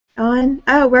everyone.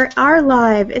 Oh, we are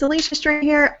live. It's Alicia String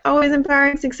here, always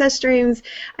empowering success dreams.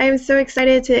 I am so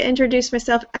excited to introduce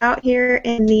myself out here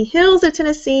in the hills of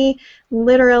Tennessee.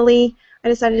 Literally, I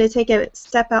decided to take a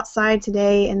step outside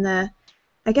today in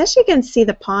I guess you can see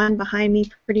the pond behind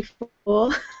me pretty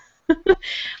full.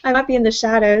 I might be in the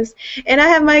shadows. And I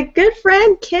have my good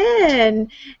friend Ken,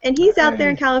 and he's out there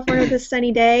in California with a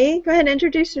sunny day. Go ahead and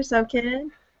introduce yourself,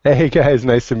 Ken. Hey guys,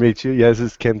 nice to meet you. Yes,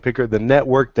 this is Ken Picker, the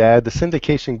network dad, the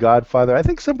syndication godfather. I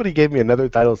think somebody gave me another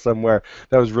title somewhere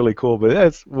that was really cool, but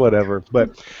that's whatever.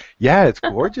 But yeah, it's a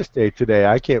gorgeous day today.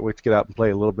 I can't wait to get out and play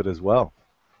a little bit as well.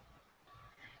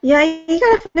 Yeah, you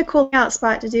gotta find a cool hangout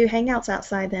spot to do hangouts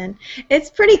outside then. It's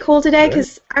pretty cool today Right?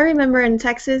 because I remember in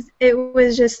Texas it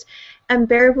was just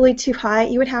unbearably too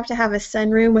hot. You would have to have a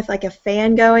sunroom with like a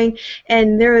fan going,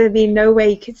 and there would be no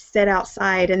way you could sit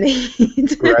outside in the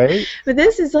heat. Right? But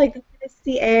this is like the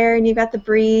Tennessee air, and you got the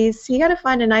breeze. So you gotta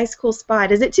find a nice, cool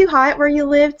spot. Is it too hot where you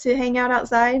live to hang out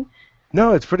outside?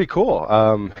 No, it's pretty cool.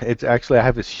 It's actually I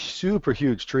have this super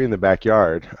huge tree in the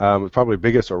backyard. It's probably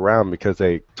biggest around because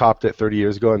they topped it 30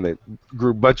 years ago and they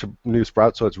grew a bunch of new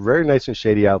sprouts. So it's very nice and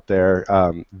shady out there.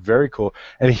 Very cool.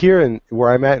 And here in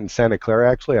where I'm at in Santa Clara,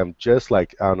 actually, I'm just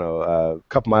like I don't know a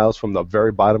couple miles from the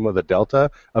very bottom of the delta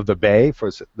of the bay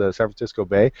for the San Francisco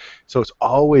Bay. So it's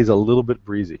always a little bit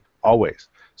breezy, always.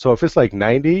 So if it's like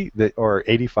 90 or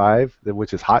 85,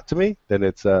 which is hot to me, then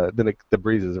the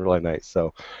breeze is really nice.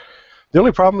 So. The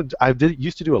only problem,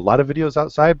 used to do a lot of videos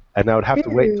outside, and I would have to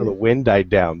wait until the Ooh, wind died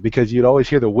down because you'd always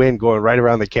hear the wind going right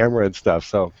around the camera and stuff.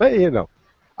 So, hey,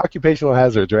 occupational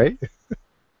hazards, right?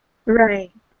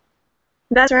 right.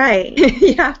 That's right.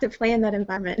 You have to plan that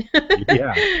environment.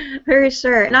 Yeah. For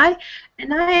sure. And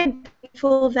I'm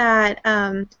thankful that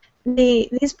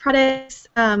these products,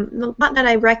 the lot that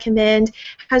I recommend,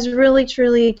 has really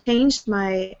truly changed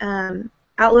my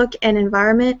outlook and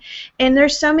environment. And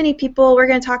there's so many people. We're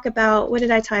going to talk about, what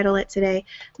did I title it today?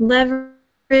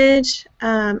 Leverage.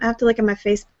 I have to look at my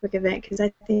Facebook event because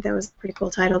I think that was a pretty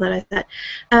cool title that I set.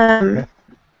 Okay.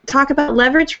 Talk about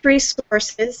leverage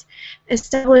resources,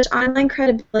 establish online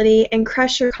credibility, and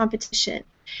crush your competition.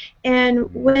 And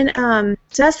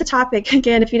so that's the topic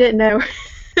again. If you didn't know,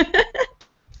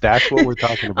 That's what we're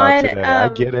talking about on today. I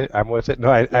get it. I'm with it.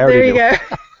 No, I already there you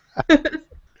knew. go.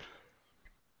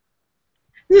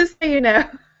 Just so you know.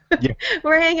 Yeah.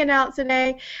 We're hanging out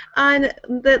today on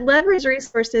the leverage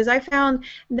resources. I found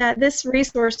that this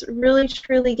resource really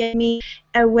truly gave me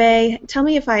a way. Tell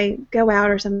me if I go out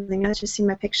or something. I just see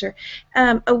my picture.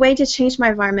 A way to change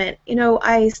my environment.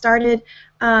 I started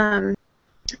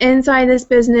inside this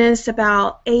business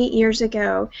about 8 years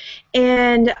ago,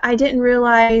 and I didn't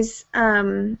realize.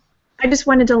 I just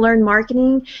wanted to learn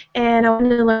marketing, and I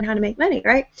wanted to learn how to make money,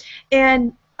 right?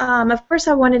 And of course,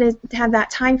 I wanted to have that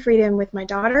time freedom with my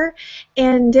daughter,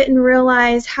 and didn't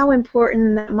realize how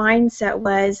important that mindset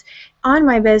was on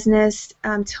my business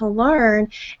to learn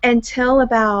until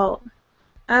about,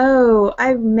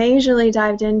 I majorly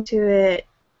dived into it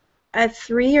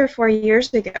 3 or 4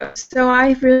 years ago. So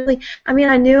I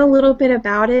knew a little bit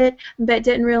about it, but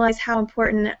didn't realize how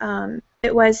important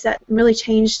it was that really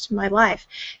changed my life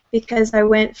because I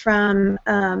went from,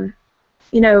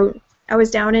 I was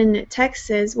down in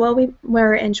Texas. Well, we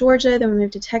were in Georgia, then we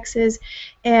moved to Texas,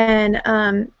 and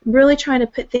really trying to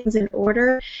put things in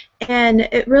order. And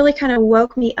it really kind of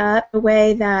woke me up the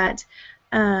way that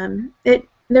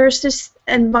there's just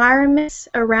environments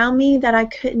around me that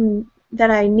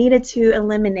I needed to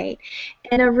eliminate.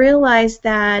 And I realized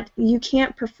that you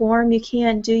can't perform, you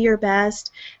can't do your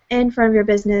best in front of your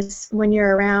business when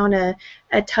you're around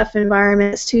a tough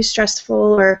environment. It's too stressful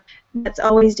or that's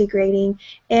always degrading.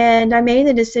 And I made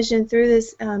the decision through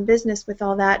this business with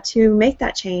all that to make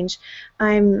that change.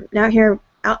 I'm now here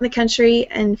out in the country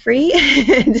and free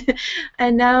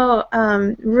and now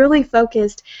really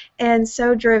focused and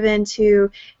so driven to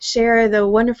share the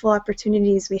wonderful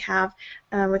opportunities we have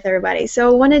with everybody. So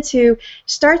I wanted to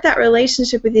start that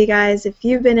relationship with you guys. If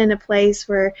you've been in a place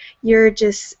where you're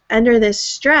just under this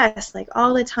stress like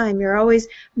all the time, you're always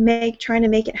trying to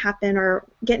make it happen or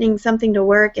getting something to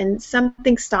work and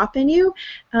something stopping you,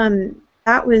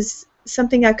 that was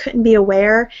something I couldn't be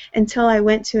aware until I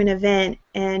went to an event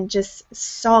and just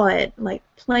saw it like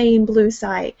plain blue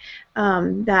sight,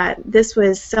 that this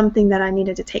was something that I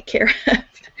needed to take care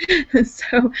of.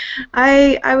 So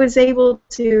I was able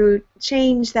to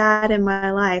change that in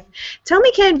my life. Tell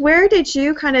me, Ken, where did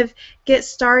you kind of get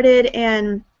started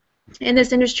and in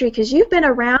this industry, because you've been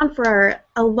around for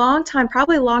a long time,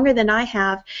 probably longer than I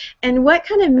have, and what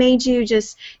kind of made you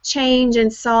just change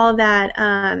and saw that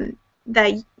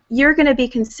that you're going to be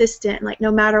consistent, like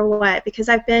no matter what? Because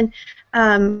I've been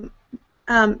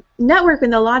network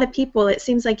with a lot of people. It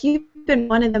seems like you've been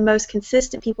one of the most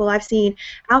consistent people I've seen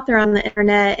out there on the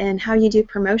internet and how you do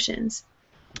promotions.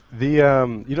 You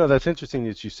know, that's interesting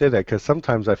that you say that because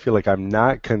sometimes I feel like I'm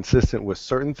not consistent with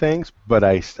certain things, but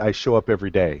I show up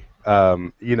every day.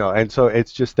 You know, and so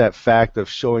it's just that fact of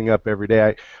showing up every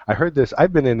day. I heard this.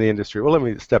 I've been in the industry. Well, let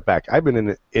me step back. I've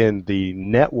been in the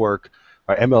network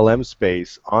or MLM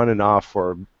space on and off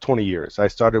for 20 years. I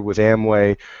started with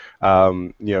Amway,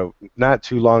 you know, not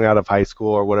too long out of high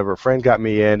school or whatever. A friend got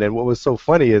me in, and what was so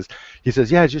funny is he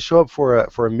says, "Yeah, just show up for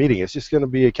a meeting. It's just going to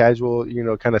be a casual, you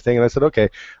know, kind of thing." And I said, "Okay."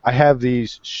 I have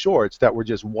these shorts that were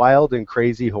just wild and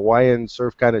crazy Hawaiian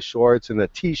surf kind of shorts and a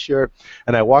T-shirt,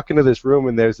 and I walk into this room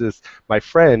and there's this my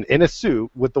friend in a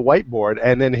suit with the whiteboard,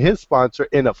 and then his sponsor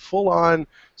in a full-on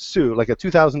suit, like a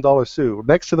 $2,000 suit,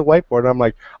 next to the whiteboard. And I'm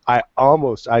like, I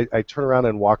turned around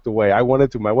and walked away. I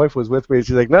wanted to. My wife was with me, and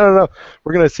she's like, "No, no, no,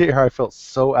 we're gonna see her." I felt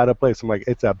so out of place. I'm like,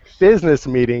 "It's a business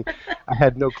meeting." I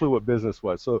had no clue what business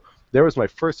was. So there was my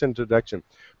first introduction.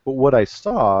 But what I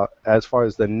saw as far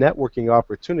as the networking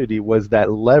opportunity was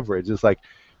that leverage. It's like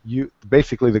you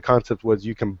basically the concept was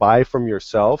you can buy from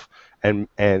yourself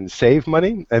and save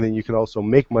money, and then you can also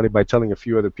make money by telling a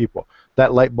few other people.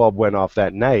 That light bulb went off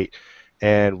that night.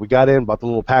 And we got in, bought the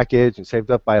little package, and saved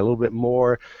up by a little bit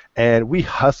more. And we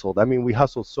hustled. I mean, we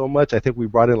hustled so much. I think we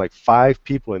brought in like 5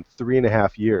 people in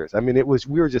 3.5 years. I mean,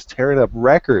 we were just tearing up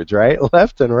records, right,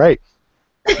 left and right.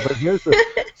 But here's the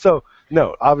so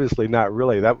no, obviously not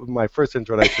really. That was my first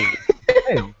introduction.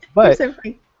 But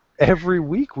every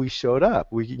week we showed up.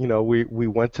 We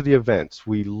went to the events.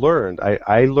 We learned.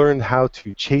 I learned how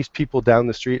to chase people down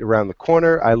the street around the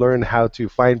corner. I learned how to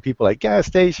find people at gas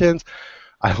stations.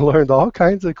 I learned all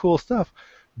kinds of cool stuff,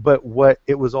 but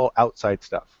it was all outside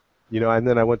stuff, you know. And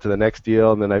then I went to the next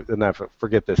deal, and then I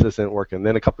forget this isn't working.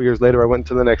 Then a couple years later, I went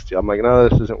to the next deal. I'm like, no,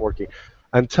 this isn't working,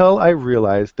 until I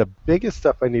realized the biggest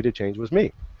stuff I needed to change was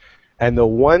me. And the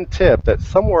one tip that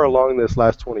somewhere along this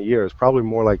last 20 years, probably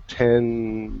more like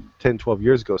 12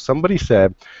 years ago, somebody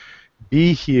said,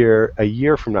 be here a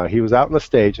year from now. He was out on the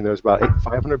stage, and there was about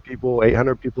 500 people,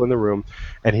 800 people in the room,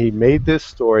 and he made this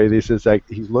story. He says, like,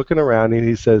 he's looking around, and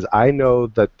he says, I know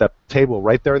that the table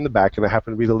right there in the back, and I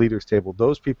happen to be the leader's table,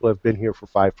 those people have been here for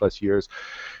 5+ years,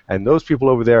 and those people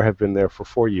over there have been there for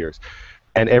 4 years.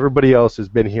 And everybody else has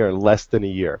been here in less than a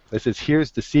year. It says,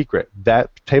 here's the secret. That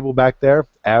table back there,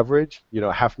 average, you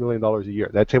know, $500,000 a year.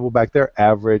 That table back there,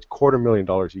 average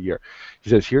 $250,000 a year. He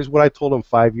says, here's what I told him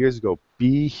 5 years ago.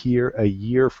 Be here a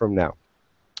year from now.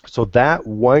 So that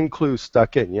one clue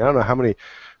stuck in. You know, I don't know how many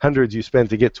hundreds you spend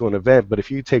to get to an event, but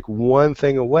if you take one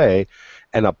thing away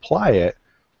and apply it,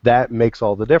 that makes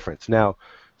all the difference. Now,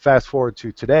 fast forward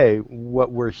to today,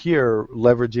 what we're here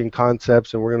leveraging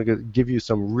concepts, and we're going to give you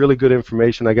some really good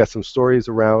information. I got some stories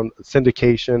around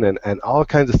syndication and all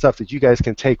kinds of stuff that you guys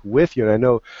can take with you. And I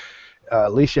know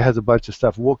Alicia has a bunch of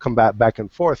stuff. We'll come back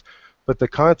and forth. But the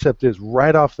concept is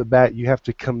right off the bat, you have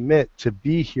to commit to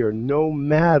be here no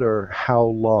matter how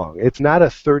long. It's not a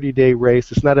 30-day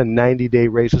race. It's not a 90-day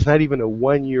race. It's not even a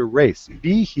 1-year race.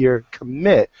 Be here,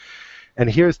 commit.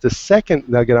 And here's the second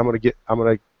nugget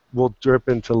we'll drip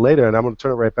into later, and I'm going to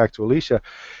turn it right back to Alicia,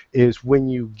 is when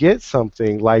you get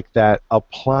something like that,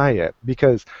 apply it.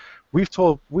 Because we've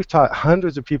taught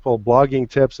hundreds of people blogging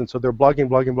tips, and so they're blogging,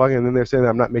 and then they're saying,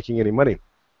 I'm not making any money.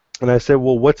 And I said,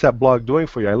 well, what's that blog doing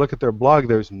for you? I look at their blog,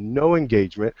 there's no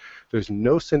engagement, there's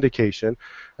no syndication.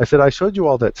 I said, I showed you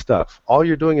all that stuff. All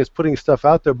you're doing is putting stuff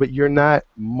out there, but you're not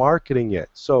marketing it.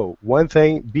 So one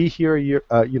thing, be here a year,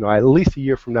 at least a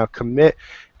year from now, commit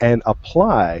and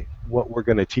apply what we're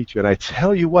going to teach you. And I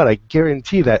tell you what, I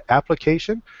guarantee that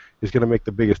application is going to make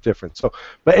the biggest difference. So,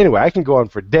 but anyway, I can go on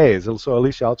for days. So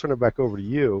Alicia, I'll turn it back over to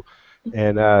you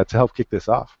and to help kick this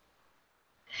off.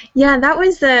 Yeah, that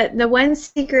was the one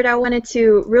secret I wanted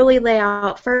to really lay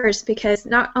out first, because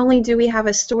not only do we have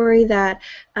a story that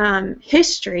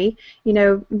history, you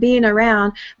know, being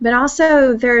around, but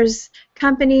also there's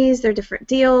companies, there are different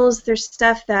deals, there's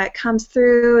stuff that comes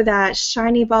through, that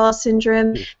shiny ball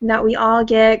syndrome that we all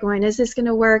get, going, is this going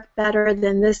to work better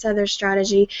than this other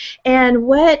strategy? And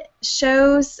what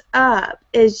shows up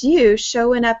is you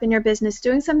showing up in your business,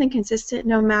 doing something consistent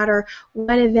no matter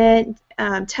what event,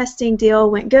 testing deal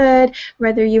went good,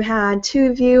 whether you had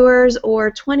 2 viewers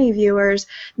or 20 viewers,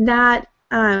 that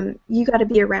you got to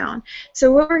be around.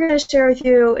 So what we're going to share with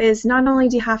you is not only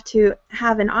do you have to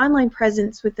have an online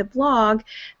presence with the blog,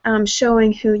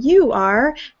 showing who you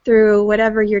are through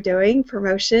whatever you're doing,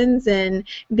 promotions and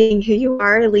being who you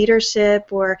are, leadership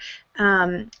or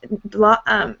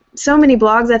so many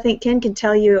blogs. I think Ken can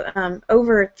tell you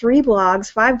over 3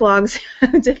 blogs, 5 blogs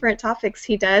of different topics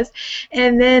he does.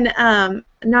 And then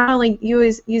not only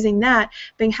using that,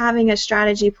 but having a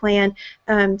strategy plan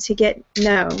to get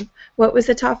known. What was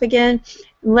the top again?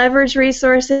 Leverage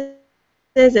resources,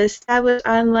 establish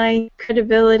online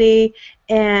credibility,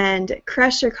 and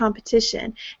crush your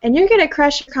competition. And you're going to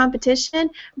crush your competition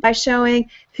by showing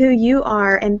who you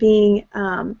are and being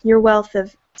your wealth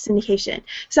of syndication.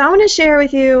 So I want to share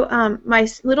with you my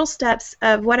little steps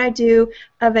of what I do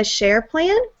of a share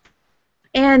plan.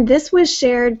 And this was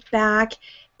shared back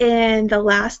in the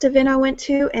last event I went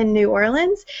to in New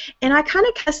Orleans, and I kind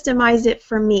of customized it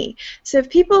for me. So if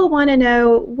people want to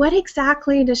know what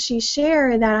exactly does she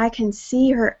share that I can see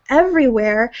her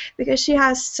everywhere, because she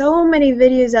has so many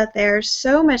videos out there,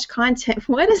 so much content,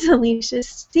 what is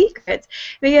Alicia's secrets?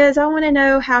 Because I want to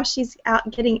know how she's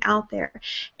getting out there.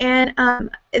 And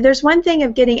there's one thing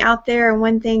of getting out there and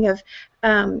one thing of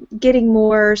getting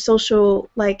more social,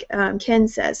 like Ken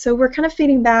says. So we're kind of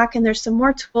feeding back, and there's some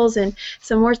more tools and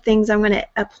some more things I'm going to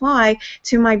apply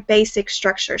to my basic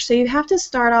structure. So you have to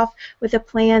start off with a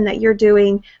plan that you're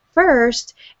doing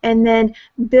first, and then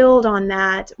build on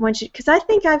that once you, because I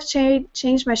think I've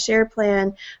changed my share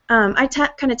plan. I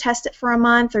kind of test it for a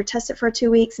month or test it for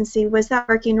 2 weeks and see, was that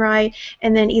working right,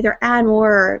 and then either add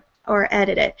more or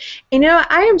edit it. You know,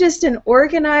 I am just an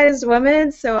organized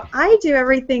woman, so I do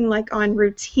everything like on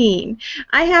routine.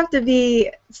 I have to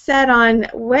be set on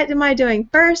what am I doing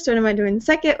first, what am I doing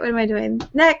second, what am I doing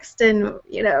next, and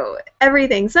you know,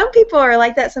 everything. Some people are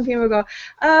like that. Some people go,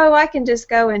 oh, I can just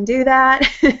go and do that.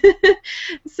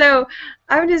 So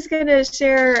I'm just going to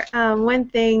share one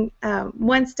thing,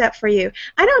 one step for you.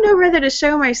 I don't know whether to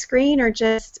show my screen or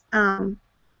just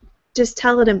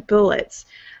tell it in bullets.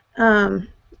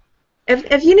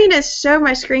 If you need to show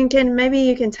my screen, Ken, maybe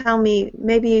you can tell me,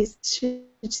 maybe you should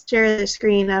share the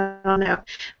screen, I don't know.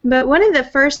 But one of the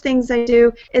first things I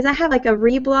do is I have like a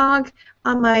reblog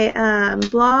on my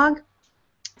blog.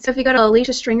 So if you go to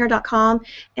aliciastringer.com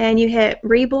and you hit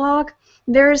reblog,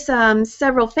 there's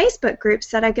several Facebook groups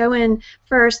that I go in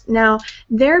first. Now,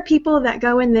 there are people that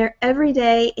go in there every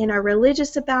day and are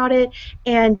religious about it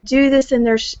and do this in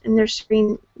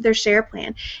their share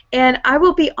plan. And I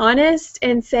will be honest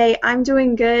and say I'm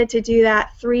doing good to do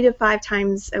that 3 to 5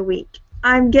 times a week.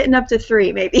 I'm getting up to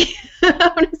 3 maybe.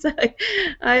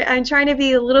 I'm trying to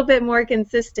be a little bit more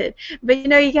consistent. But you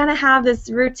know, you gotta have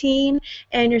this routine,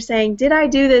 and you're saying, did I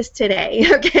do this today?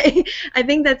 Okay, I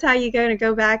think that's how you're going to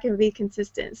go back and be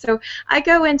consistent. So I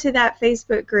go into that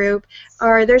Facebook group,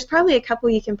 or there's probably a couple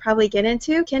you can probably get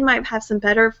into. Ken might have some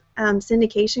better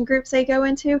syndication groups they go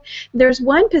into. There's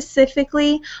one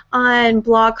specifically on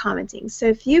blog commenting. So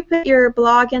if you put your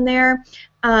blog in there,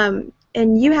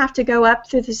 and you have to go up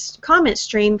through this comment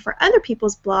stream for other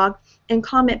people's blog and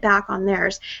comment back on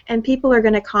theirs, and people are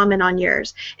going to comment on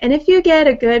yours. And if you get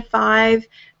a good 5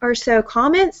 or so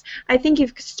comments, I think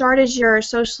you've started your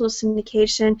social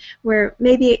syndication where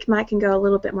maybe it can go a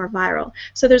little bit more viral.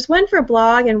 So there's one for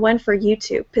blog and one for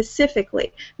YouTube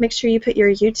specifically. Make sure you put your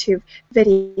YouTube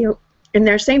video in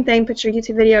there. Same thing, put your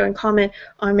YouTube video and comment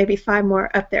on maybe 5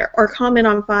 more up there, or comment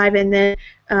on 5 and then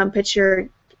put your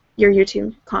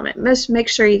YouTube comment. Most make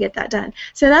sure you get that done.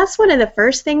 So that's one of the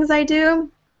first things I do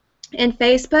in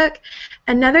Facebook.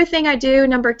 Another thing I do,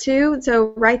 number 2, so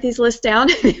write these lists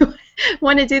down if you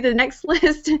want to do the next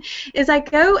list, is I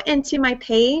go into my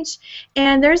page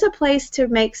and there's a place to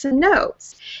make some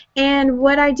notes. And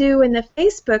what I do in the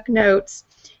Facebook notes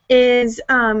is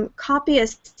copy a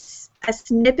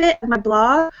snippet of my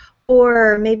blog,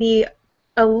 or maybe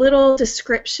a little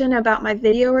description about my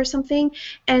video or something,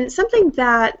 and something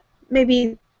that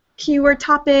maybe keyword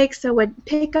topics that would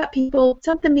pick up people,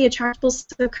 something be attractable,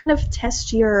 so kind of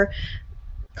test your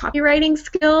copywriting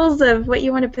skills of what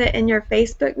you want to put in your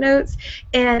Facebook notes,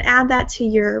 and add that to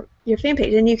your fan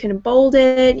page. And you can bold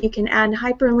it, you can add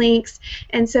hyperlinks,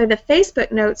 and so the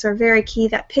Facebook notes are very key.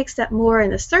 That picks up more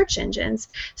in the search engines.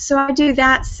 So I do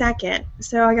that second.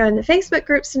 So I go in the Facebook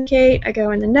group syndicate, I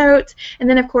go in the notes, and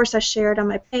then of course I share it on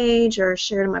my page or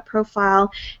share it on my profile,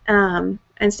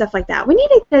 and stuff like that. We need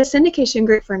a syndication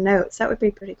group for notes. That would be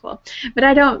pretty cool. But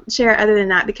I don't share other than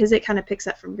that because it kind of picks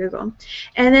up from Google.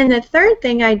 And then the third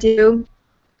thing I do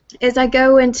is I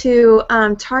go into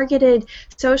targeted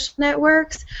social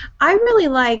networks. I really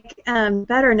like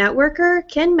Better Networker.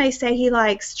 Ken may say he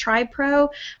likes TribePro.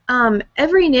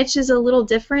 Every niche is a little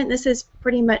different. This is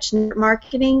pretty much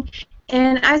marketing.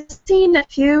 And I've seen a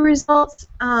few results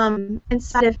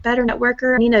inside of Better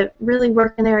Networker. I need to really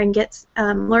work in there and get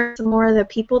learn some more of the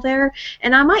people there.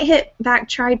 And I might hit back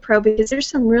Tried Pro because there's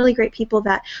some really great people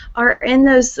that are in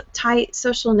those tight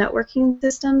social networking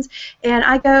systems. And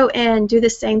I go and do the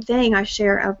same thing. I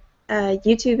share a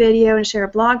YouTube video and share a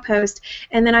blog post,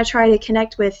 and then I try to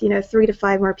connect with 3 to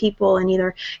 5 more people and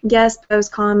either guest,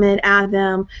 post, comment, add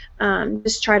them,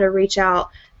 just try to reach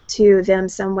out to them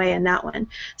some way in that one.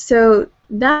 So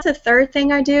that's the third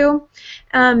thing I do.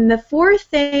 The fourth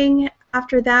thing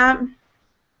after that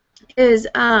is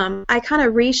I kind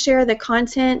of reshare the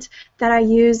content that I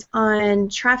use on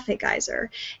Traffic Geyser,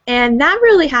 and that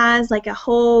really has like a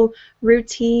whole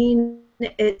routine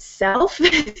itself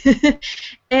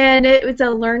and it was a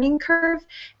learning curve,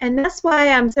 and that's why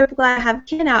I'm so glad I have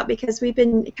Ken out, because we've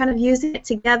been kind of using it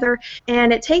together,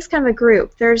 and it takes kind of a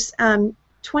group. There's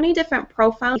 20 different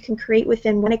profiles you can create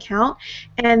within one account,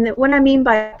 and what I mean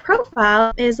by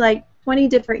profile is like 20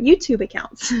 different YouTube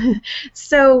accounts.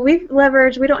 So we've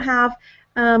leveraged, we don't have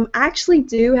I actually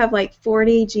do have like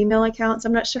 40 Gmail accounts.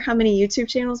 I'm not sure how many YouTube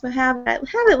channels we have. I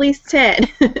have at least 10.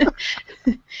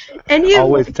 And you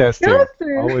always testing. Go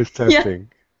through, always testing.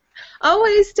 Yeah,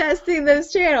 always testing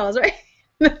those channels, right?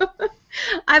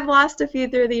 I've lost a few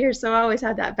through the years, so I always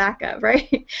had that backup,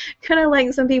 right? Kind of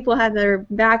like some people have their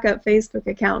backup Facebook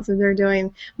accounts and they're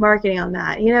doing marketing on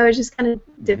that. It's just kind of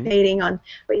debating on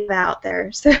what you have out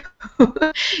there. So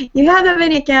you have that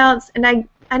many accounts, and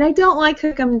I don't like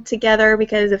hooking them together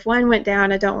because if one went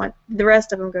down, I don't want the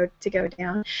rest of them to go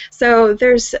down. So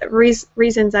there's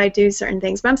reasons I do certain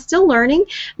things, but I'm still learning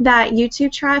that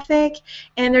YouTube traffic,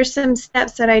 and there's some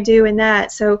steps that I do in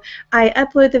that. So I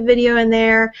upload the video in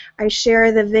there. I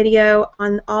share the video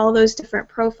on all those different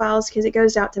profiles because it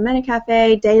goes out to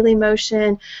MetaCafe,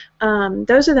 Dailymotion.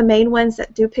 Those are the main ones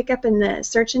that do pick up in the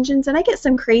search engines, and I get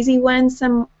some crazy ones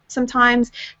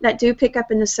sometimes that do pick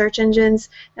up in the search engines.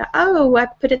 Oh, I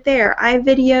put it there.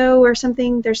 iVideo or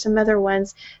something. There's some other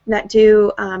ones that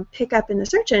do pick up in the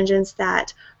search engines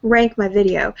that rank my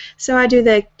video. So I do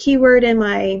the keyword in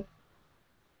my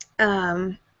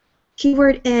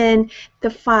keyword in the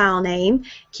file name,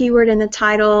 keyword in the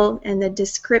title, and the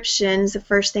description is the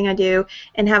first thing I do,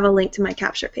 and have a link to my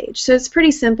capture page. So it's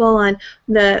pretty simple on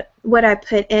what I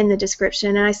put in the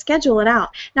description, and I schedule it out.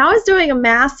 Now I was doing a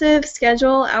massive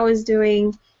schedule. I was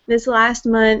doing this last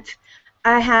month.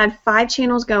 I had 5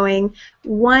 channels going,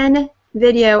 1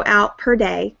 video out per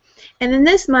day. And then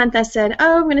this month I said,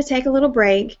 oh, I'm going to take a little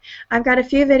break. I've got a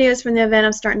few videos from the event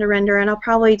I'm starting to render, and I'll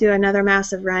probably do another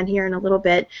massive run here in a little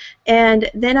bit. And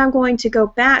then I'm going to go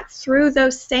back through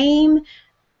those same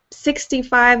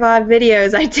 65-odd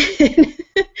videos I did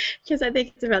because I think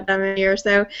it's about that many or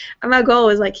so. My goal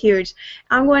was like huge.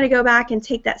 I'm going to go back and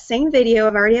take that same video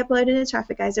I've already uploaded to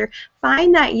Traffic Geyser,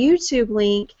 find that YouTube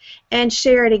link, and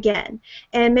share it again.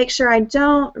 And make sure I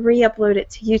don't re-upload it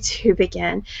to YouTube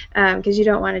again because you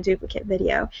don't want a duplicate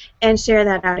video, and share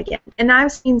that out again. And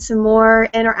I've seen some more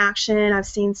interaction. I've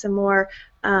seen some more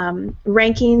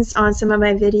rankings on some of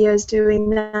my videos doing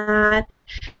that.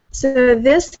 So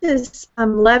this is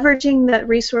leveraging the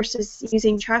resources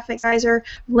using Traffic Geyser,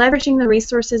 leveraging the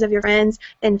resources of your friends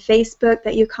and Facebook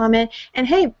that you comment. And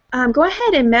hey, go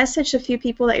ahead and message a few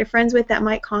people that you're friends with that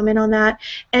might comment on that,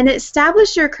 and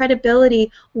establish your credibility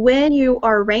when you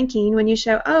are ranking, when you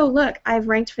show, oh, look, I've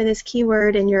ranked for this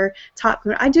keyword in your top.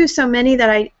 I do so many that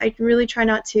I really try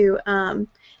not to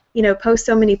post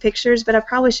so many pictures, but I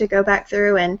probably should go back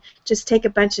through and just take a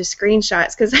bunch of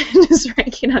screenshots because I'm just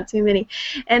ranking on too many.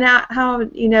 And how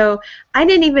I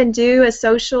didn't even do a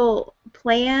social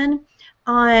plan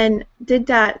did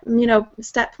that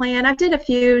step plan. I did a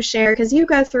few share, because you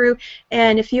go through,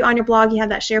 and if you on your blog you have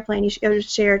that share plan, you should go to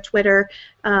share Twitter,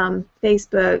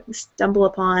 Facebook, Stumble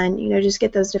Upon, just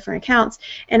get those different accounts.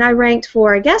 And I ranked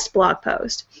for a guest blog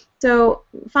post. So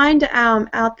find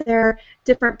out there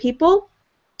different people.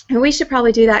 And we should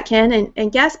probably do that, Ken,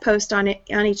 and guest post on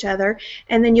each other,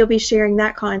 and then you'll be sharing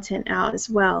that content out as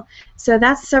well. So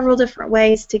that's several different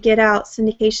ways to get out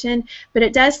syndication, but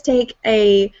it does take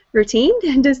a routine,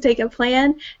 it does take a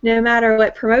plan. No matter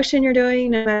what promotion you're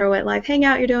doing, no matter what live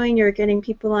hangout you're doing, you're getting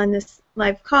people on this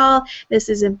live call. This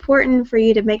is important for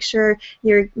you to make sure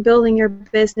you're building your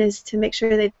business, to make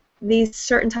sure that these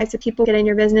certain types of people get in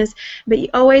your business, but you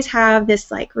always have this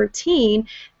like routine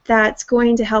that's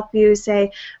going to help you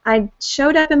say, I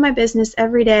showed up in my business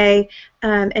every day,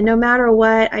 and no matter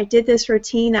what, I did this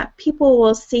routine that people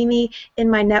will see me in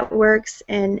my networks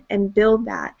and build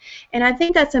that. And I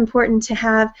think that's important to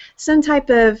have some type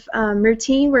of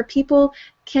routine where people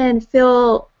can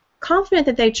feel confident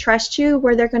that they trust you,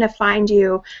 where they're going to find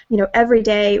you, every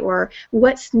day, or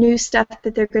what's new stuff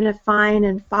that they're going to find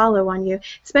and follow on you.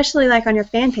 Especially like on your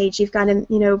fan page, you've got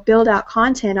to, build out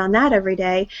content on that every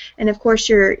day, and of course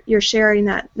you're sharing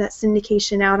that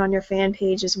syndication out on your fan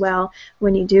page as well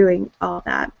when you're doing all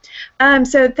that.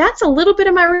 So that's a little bit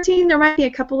of my routine. There might be a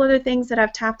couple other things that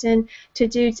I've tapped in to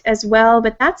do as well,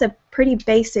 but that's a pretty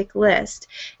basic list.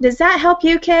 Does that help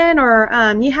you, Ken, or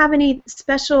you have any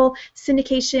special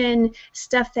syndication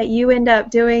stuff that you end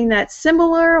up doing that's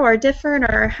similar or different,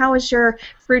 or how is your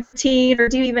routine, or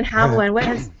do you even have one? What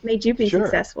has made you be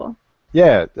successful?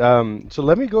 Yeah, so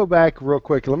let me go back real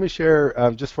quick. Let me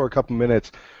share just for a couple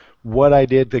minutes what I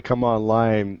did to come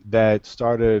online that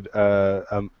started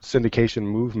a syndication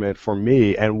movement for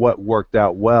me and what worked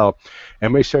out well.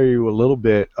 And let me show you a little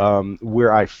bit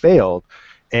where I failed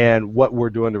and what we're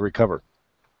doing to recover.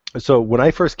 So when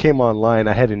I first came online,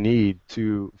 I had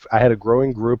a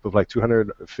growing group of like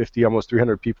 250, almost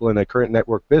 300 people in a current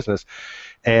network business.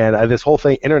 And this whole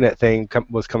internet thing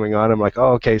was coming on. I'm like,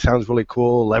 oh, okay, sounds really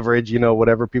cool, leverage,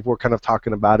 whatever. People were kind of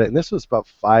talking about it. And this was about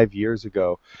 5 years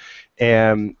ago.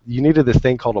 And you needed this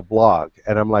thing called a blog.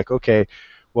 And I'm like, okay,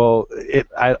 well,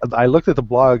 I looked at the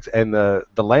blogs, and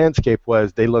the landscape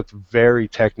they looked very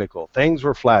technical. Things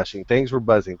were flashing, things were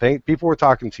buzzing, people were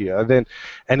talking to you,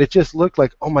 and it just looked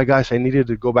like, oh my gosh, I needed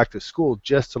to go back to school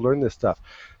just to learn this stuff.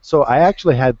 So I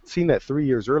actually had seen that 3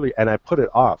 years early, and I put it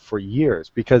off for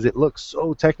years because it looked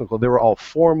so technical. They were all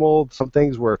formal. Some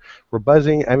things were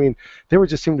buzzing. I mean, they were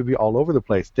just seemed to be all over the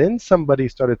place. Then somebody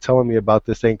started telling me about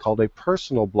this thing called a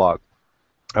personal blog.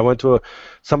 I went to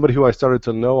somebody who I started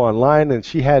to know online, and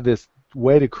she had this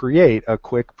way to create a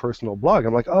quick personal blog.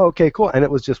 I'm like, oh, okay, cool. And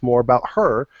it was just more about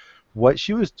her, what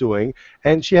she was doing,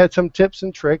 and she had some tips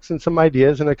and tricks and some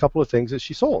ideas and a couple of things that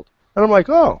she sold. And I'm like,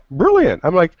 oh, brilliant.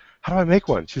 I'm like, how do I make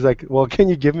one? She's like, well, can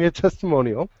you give me a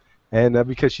testimonial? And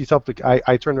because she's helped,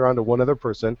 I turned around to one other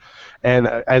person, and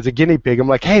as a guinea pig, I'm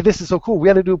like, hey, this is so cool. We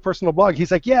got to do a personal blog.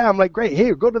 He's like, yeah. I'm like, great.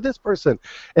 Hey, go to this person.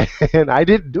 And I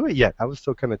didn't do it yet. I was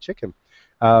still kind of chicken.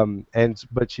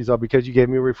 But she's all, because you gave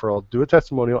me a referral, do a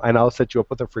testimonial, and I'll set you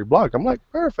up with a free blog. I'm like,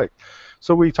 perfect.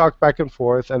 So we talked back and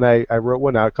forth, and I wrote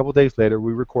one out. A couple days later,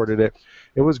 we recorded it.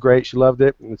 It was great. She loved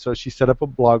it, and so she set up a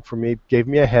blog for me, gave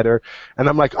me a header, and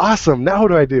I'm like, awesome. Now what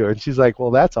do I do? And she's like,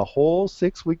 well, that's a whole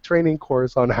 6-week training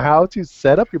course on how to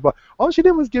set up your blog. All she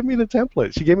did was give me the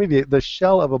template. She gave me the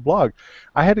shell of a blog.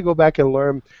 I had to go back and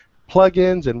learn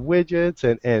plugins and widgets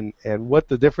and what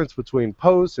the difference between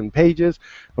posts and pages.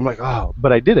 I'm like, oh,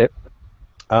 but I did it.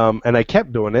 And I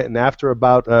kept doing it, and after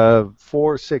about 4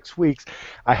 or 6 weeks,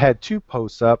 I had 2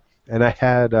 posts up, and I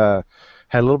had a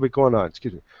little bit going on.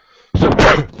 Excuse me.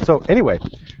 So anyway,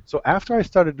 so after I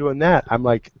started doing that, I'm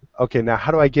like, okay, now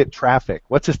how do I get traffic?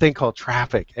 What's this thing called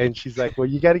traffic? And she's like, well,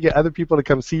 you got to get other people to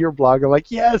come see your blog. I'm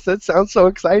like, yes, that sounds so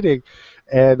exciting.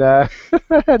 And I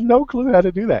had no clue how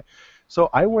to do that. So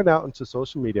I went out into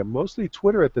social media, mostly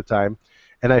Twitter at the time,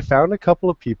 and I found a couple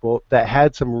of people that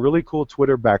had some really cool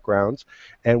Twitter backgrounds.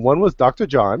 And one was Dr.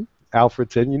 John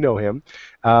Alfredson, you know him.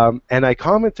 And I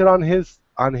commented on his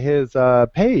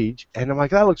page, and I'm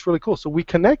like, that looks really cool. So we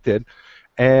connected,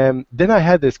 and then I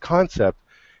had this concept,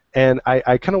 and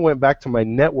I kind of went back to my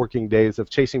networking days of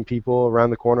chasing people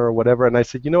around the corner or whatever, and I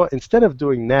said, you know what, instead of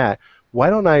doing that, why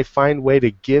don't I find a way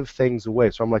to give things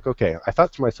away? So I'm like, okay, I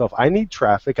thought to myself, I need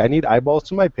traffic, I need eyeballs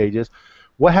to my pages.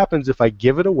 What happens if I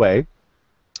give it away,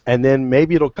 and then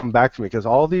maybe it'll come back to me? Because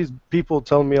all these people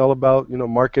telling me all about,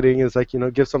 marketing is like,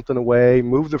 give something away.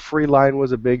 Move the free line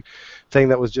was a big thing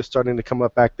that was just starting to come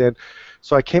up back then.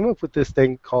 So I came up with this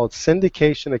thing called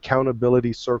syndication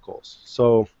accountability circles.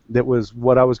 So that was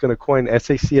what I was going to coin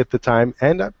SAC at the time,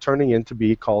 and up turning into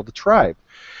be called the tribe.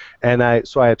 And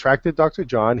so I attracted Dr.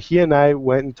 John. He and I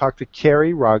went and talked to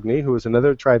Carrie Rogney, who was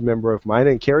another tribe member of mine,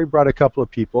 and Carrie brought a couple of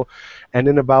people. And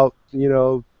in about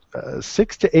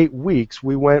 6 to 8 weeks,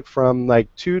 we went from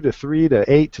like 2 to 3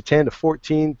 to 8 to 10 to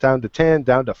 14, down to 10,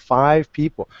 down to 5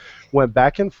 people. Went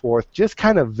back and forth, just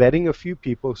kind of vetting a few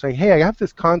people, saying, hey, I have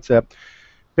this concept.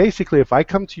 Basically, if I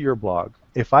come to your blog,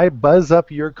 if I buzz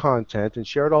up your content and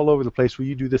share it all over the place, will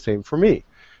you do the same for me?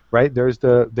 Right? There's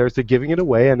the giving it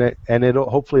away, and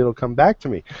hopefully it'll come back to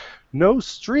me. No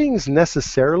strings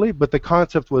necessarily, but the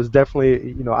concept was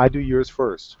definitely, I do yours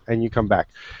first, and you come back.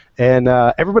 And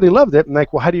everybody loved it. And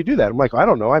like, well, how do you do that? I'm like, well, I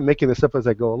don't know. I'm making this up as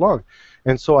I go along.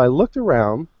 And so I looked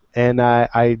around, and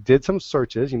I did some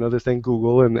searches. This thing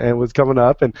Google and was coming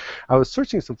up, and I was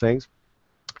searching some things,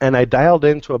 and I dialed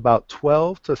into about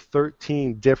 12 to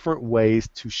 13 different ways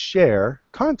to share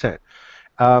content.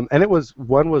 And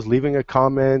one was leaving a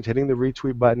comment, hitting the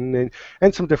retweet button,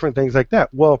 and some different things like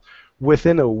that. Well,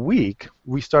 Within a week,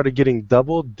 we started getting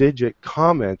double-digit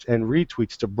comments and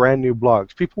retweets to brand new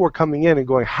blogs. People were coming in and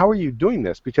going, how are you doing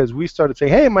this? Because we started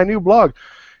saying, hey, my new blog.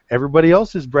 Everybody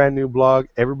else's brand new blog,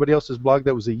 everybody else's blog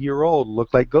that was a year old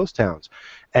looked like ghost towns.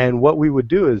 And what we would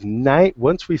do is,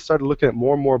 once we started looking at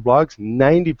more and more blogs,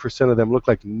 90% of them looked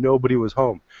like nobody was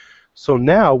home. So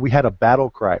now we had a battle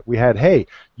cry. We had, hey,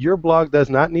 your blog does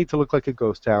not need to look like a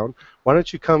ghost town. Why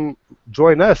don't you come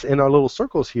join us in our little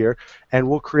circles here, and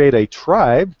we'll create a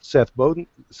tribe. Seth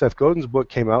Godin's book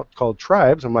came out called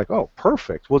Tribes. I'm like, oh,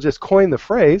 perfect. We'll just coin the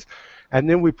phrase. And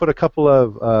then we put a couple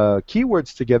of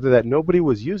keywords together that nobody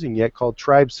was using yet called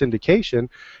tribe syndication,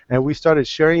 and we started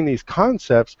sharing these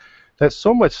concepts. That's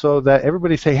so much so that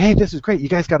everybody say, hey, this is great. You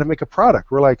guys got to make a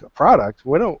product. We're like, a product?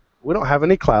 We don't have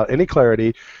any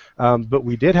clarity, but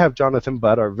we did have Jonathan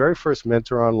Budd, our very first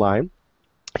mentor online.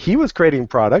 He was creating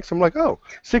products. I'm like, oh,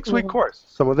 6-week course.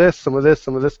 Some of this, some of this,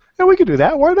 some of this. And we could do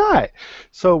that. Why not?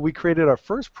 So we created our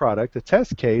first product, a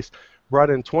test case, brought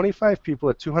in 25 people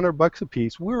at $200 a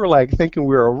piece. We were like thinking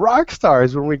we were rock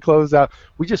stars when we closed out.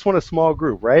 We just want a small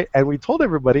group, right? And we told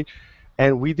everybody,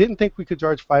 and we didn't think we could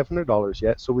charge $500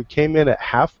 yet, so we came in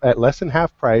at less than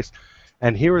half price.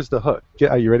 And here is the hook.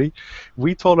 Are you ready?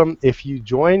 We told them, if you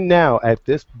join now at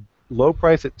this low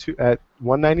price at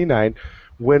 $199,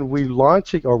 when we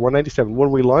launch it, or $197,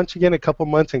 when we launch again in a couple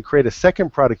months and create a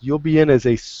second product, you'll be in as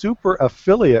a super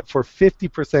affiliate for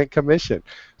 50% commission.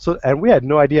 So, and we had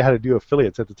no idea how to do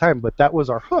affiliates at the time, but that was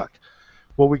our hook.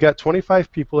 Well, we got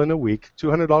 25 people in a week,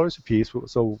 $200 a piece,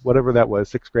 so whatever that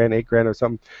was, $6,000, $8,000 or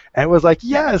something, and it was like,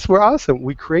 yes, we're awesome.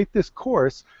 We create this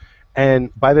course.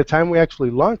 And by the time we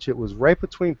actually launched, it was right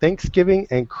between Thanksgiving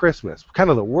and Christmas, kind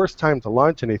of the worst time to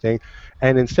launch anything.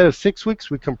 And instead of 6 weeks,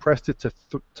 we compressed it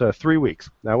to 3 weeks.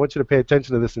 Now, I want you to pay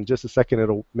attention to this in just a second.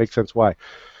 It'll make sense why.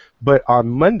 But on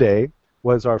Monday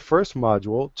was our first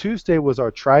module. Tuesday was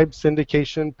our Tribe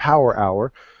Syndication Power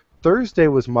Hour. Thursday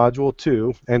was Module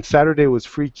 2. And Saturday was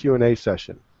free Q&A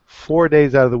session. 4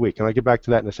 days out of the week, and I'll get back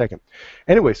to that in a second.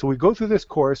 Anyway, so we go through this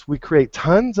course, we create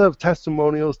tons of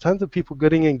testimonials, tons of people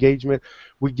getting engagement,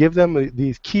 we give them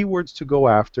these keywords to go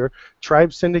after,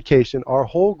 tribe syndication. Our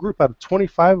whole group out of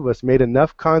 25 of us made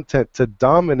enough content to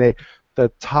dominate the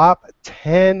top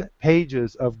 10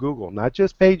 pages of Google, not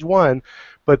just page 1,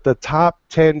 but the top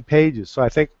 10 pages. So I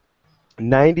think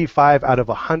 95 out of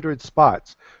 100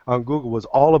 spots on Google was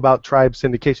all about tribe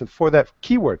syndication for that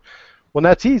keyword. Well,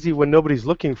 that's easy when nobody's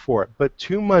looking for it. But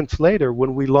 2 months later,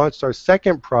 when we launched our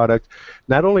second product,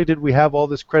 not only did we have all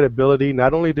this credibility,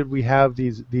 not only did we have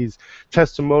these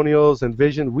testimonials and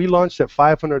vision, we launched at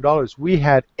 $500. We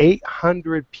had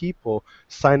 800 people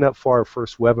sign up for our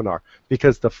first webinar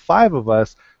because the 5 of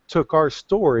us took our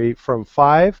story from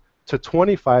 5 to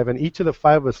 25, and each of the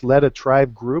 5 of us led a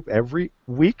tribe group every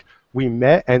week. We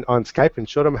met and on Skype and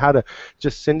showed them how to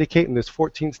just syndicate in this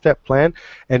 14-step plan.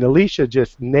 And Alicia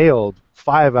just nailed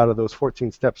 5 out of those 14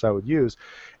 steps I would use.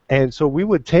 And so we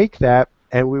would take that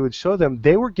and we would show them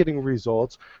they were getting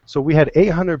results. So we had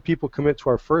 800 people commit to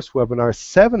our first webinar,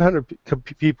 700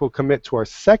 people commit to our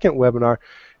second webinar,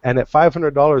 and at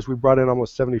 $500 we brought in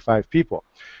almost 75 people.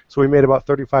 So we made about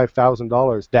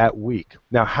 $35,000 that week.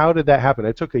 Now, how did that happen?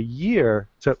 It took a year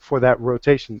for that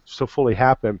rotation to fully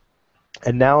happen.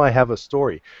 And now I have a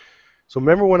story. So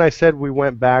remember when I said we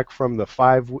went back from the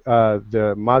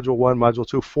module 1, module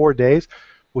 2, 4 days?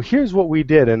 Well, here's what we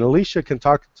did, and Alicia can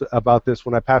talk about this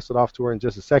when I pass it off to her in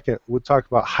just a second. We'll talk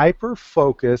about hyper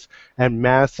focus and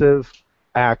massive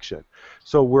action.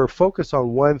 So we're focused on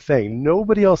one thing.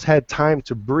 Nobody else had time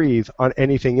to breathe on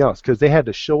anything else because they had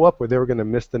to show up or they were going to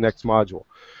miss the next module.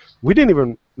 We didn't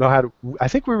even know how to. I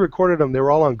think we recorded them. They were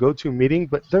all on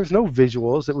GoToMeeting, but there's no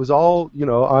visuals. It was all, you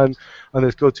know, on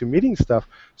this GoToMeeting stuff.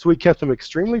 So we kept them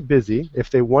extremely busy.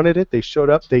 If they wanted it, they showed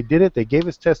up. They did it. They gave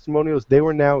us testimonials. They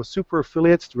were now super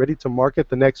affiliates ready to market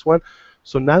the next one.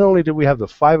 So not only did we have the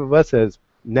 5 of us as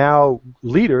now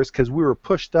leaders, because we were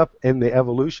pushed up in the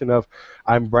evolution of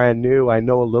I'm brand new, I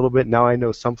know a little bit, now I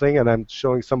know something, and I'm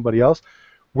showing somebody else.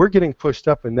 We're getting pushed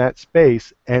up in that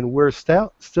space, and we're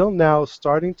still now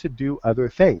starting to do other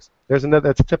things. There's another.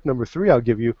 That's tip number 3 I'll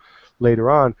give you later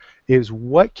on, is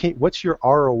what's your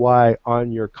ROI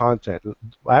on your content?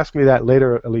 Ask me that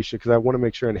later, Alicia, because I want to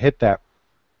make sure and hit that.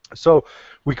 So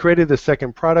we created the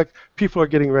second product. People are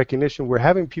getting recognition. We're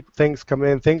having things come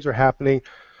in. Things are happening.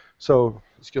 So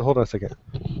hold on a second.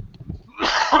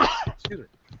 Excuse me.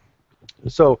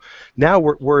 So now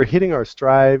we're hitting our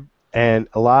stride, and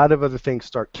a lot of other things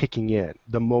start kicking in.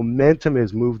 The momentum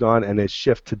has moved on and has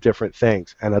shifted to different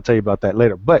things, and I'll tell you about that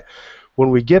later. But when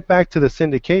we get back to the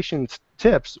syndication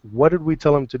tips, what did we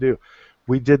tell them to do?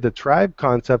 we did the tribe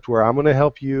concept where I'm going to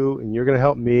help you and you're going to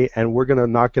help me and we're going to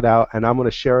knock it out, and I'm going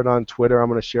to share it on Twitter. I'm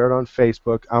going to share it on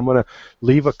Facebook. I'm going to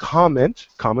leave a comment.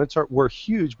 Comments were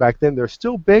huge back then. They're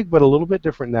still big, but a little bit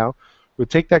different now. We'll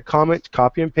take that comment,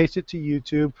 copy and paste it to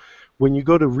YouTube. When you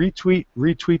go to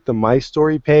retweet the My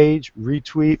Story page,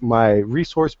 retweet my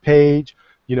resource page.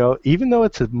 You know, even though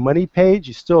it's a money page,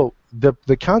 you still, the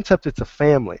concept, it's a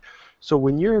family. So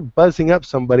when you're buzzing up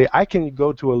somebody, I can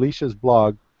go to Alicia's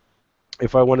blog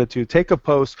if I wanted to, take a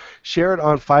post, share it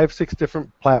on 5, 6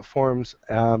 different platforms,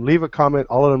 leave a comment,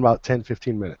 all in about 10,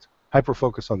 15 minutes. Hyper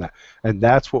focus on that. And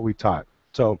that's what we taught.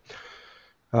 So,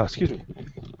 excuse me.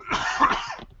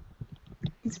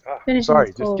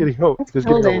 Sorry, just getting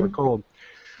over a cold.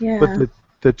 Yeah. But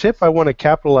the tip I want to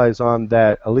capitalize on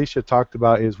that Alicia talked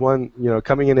about is, one, you know,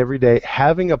 coming in every day,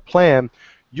 having a plan.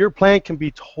 Your plan can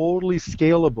be totally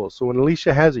scalable. So when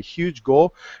Alicia has a huge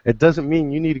goal, it doesn't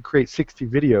mean you need to create 60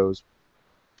 videos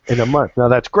in a month. Now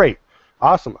that's great,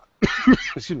 awesome.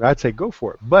 Excuse me, I'd say go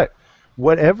for it. But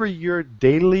whatever your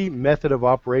daily method of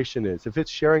operation is, if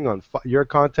it's sharing on your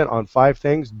content on 5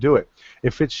 things, do it.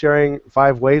 If it's sharing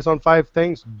 5 ways on 5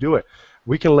 things, do it.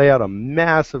 We can lay out a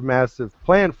massive, massive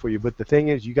plan for you, but the thing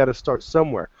is, you got to start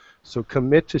somewhere. So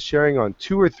commit to sharing on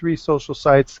 2 or 3 social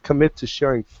sites, commit to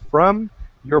sharing from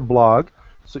your blog,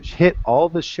 so hit all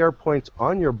the share points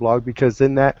on your blog, because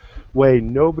in that way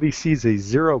nobody sees a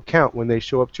 0 count when they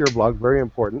show up to your blog. Very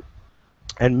important.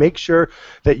 And make sure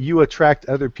that you attract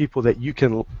other people that you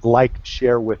can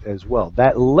share with as well.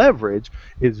 That leverage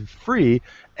is free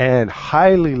and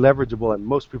highly leverageable, and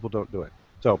most people don't do it.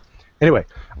 So anyway,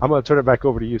 I'm going to turn it back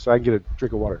over to you so I can get a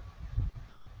drink of water.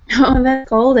 Oh, that's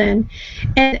golden.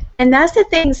 And that's the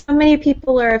thing, so many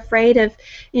people are afraid of,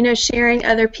 you know, sharing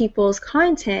other people's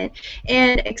content,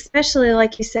 and especially,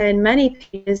 like you said, money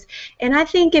pages. And I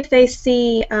think if they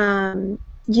see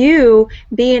you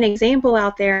be an example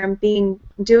out there and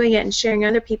doing it and sharing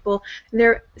other people,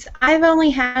 I've only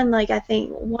had, like, I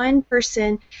think 1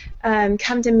 person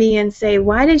come to me and say,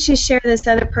 why did you share this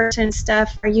other person's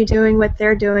stuff? Are you doing what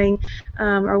they're doing,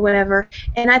 or whatever?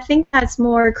 And I think that's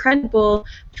more credible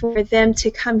for them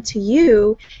to come to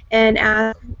you and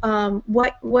ask,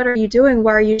 what are you doing?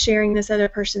 Why are you sharing this other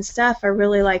person's stuff? I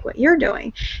really like what you're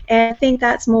doing. And I think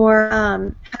that's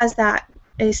more,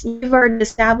 you've already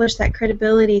established that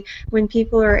credibility when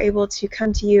people are able to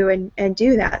come to you and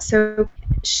do that. So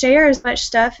share as much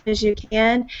stuff as you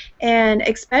can, and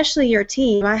especially your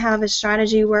team. I have a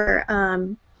strategy where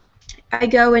I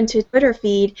go into Twitter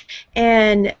feed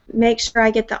and make sure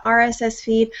I get the RSS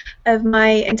feed of my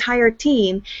entire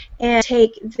team and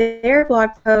take their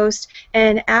blog post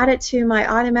and add it to my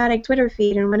automatic Twitter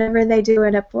feed, and whenever they do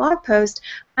a blog post,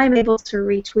 I'm able to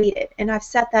retweet it. And I've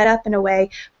set that up in a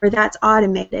way where that's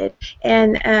automated.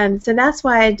 And so that's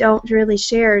why I don't really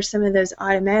share some of those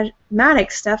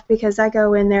automatic stuff, because I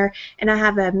go in there and I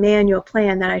have a manual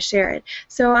plan that I share it.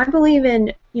 So I believe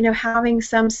in, you know, having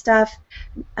some stuff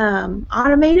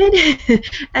automated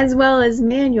as well as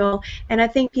manual, and I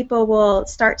think people will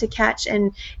start to catch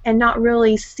and not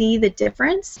really see the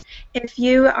difference if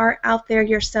you are out there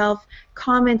yourself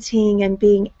commenting and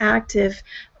being active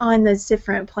on those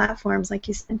different platforms, like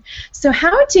you said. So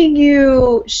how do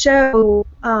you show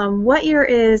what your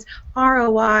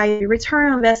ROI, your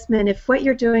return on investment, if what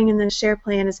you're doing in the share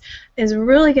plan is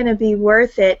really going to be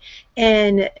worth it,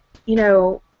 and, you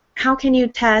know, how can you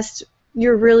test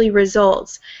your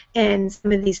results in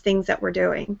some of these things that we're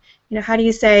doing? You know, how do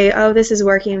you say, oh, this is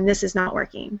working and this is not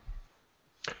working?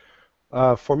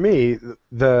 For me,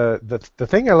 the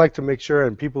thing I like to make sure,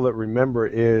 and people that remember,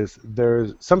 is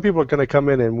there's some people are going to come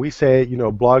in and we say, you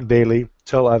know, blog daily,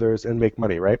 tell others, and make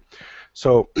money, right?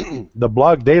 So the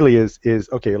blog daily is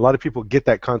okay. A lot of people get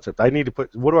that concept. I need to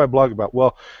put, what do I blog about?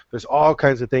 Well, there's all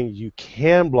kinds of things you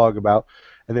can blog about,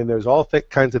 and then there's all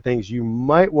kinds of things you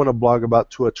might want to blog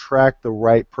about to attract the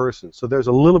right person. So there's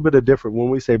a little bit of different when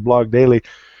we say blog daily.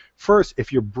 First,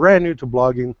 if you're brand new to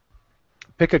blogging,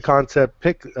 pick a concept,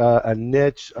 pick a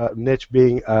niche, niche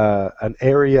being an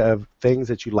area of things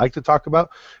that you like to talk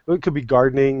about. It could be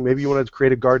gardening. Maybe you want to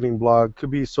create a gardening blog. It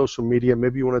could be social media.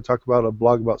 Maybe you want to talk about a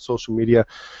blog about social media.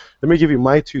 Let me give you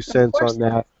my 2 cents on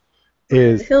that.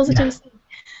 Is Hills of Tennessee.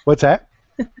 What's that?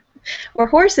 Or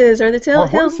horses, or the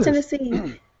hills of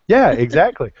Tennessee. Yeah,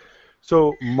 exactly.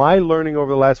 So my learning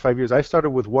over the last 5 years, I started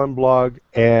with 1 blog,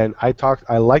 and I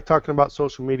like talking about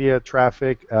social media,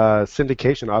 traffic,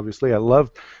 syndication, obviously. I love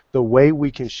the way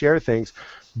we can share things,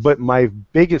 but my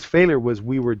biggest failure was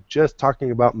we were just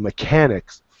talking about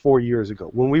mechanics 4 years ago.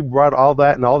 When we brought all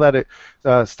that and all that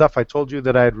stuff I told you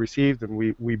that I had received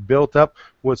and we built up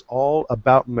was all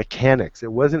about mechanics.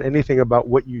 It wasn't anything about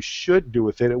what you should do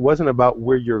with it. It wasn't about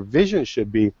where your vision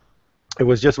should be. It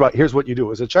was just about here's what you do. It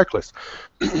was a checklist.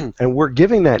 And we're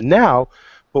giving that now,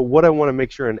 but what I want to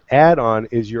make sure and add on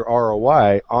is your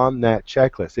ROI on that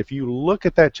checklist. If you look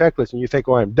at that checklist and you think,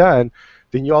 oh, I'm done,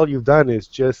 then all you've done is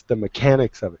just the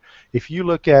mechanics of it. If you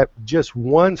look at just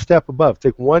one step above,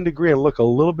 take 1 degree and look a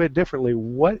little bit differently,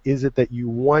 what is it that you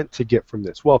want to get from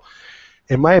this? Well,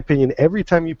 in my opinion, every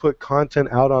time you put content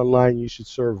out online, you should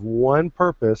serve one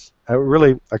purpose,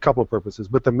 really a couple of purposes,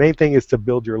 but the main thing is to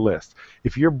build your list.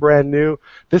 If you're brand new,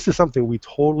 this is something we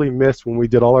totally missed when we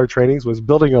did all our trainings, was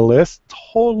building a list.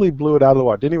 Totally blew it out of the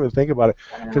water. Didn't even think about it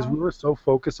because we were so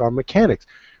focused on mechanics.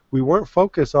 We weren't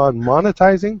focused on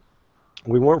monetizing.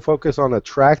 We weren't focused on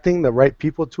attracting the right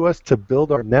people to us to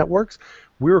build our networks.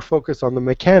 We were focused on the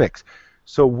mechanics.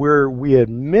 So we had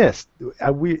missed,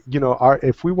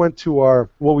 if we went to our,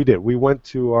 well, we did. We went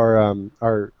to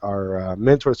our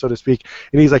mentor, so to speak,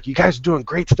 and he's like, you guys are doing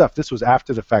great stuff. This was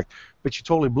after the fact, but you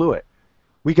totally blew it.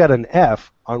 We got an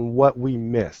F on what we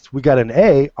missed. We got an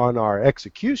A on our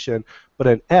execution, but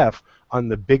an F on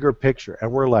the bigger picture.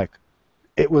 And we're like,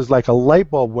 it was like a light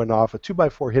bulb went off, a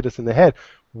 2x4 hit us in the head.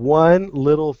 One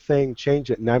little thing changed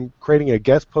it, and I'm creating a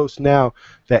guest post now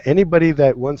that anybody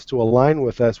that wants to align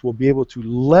with us will be able to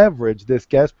leverage this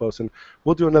guest post, and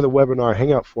we'll do another webinar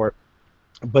hangout for it.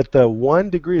 But the 1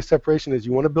 degree of separation is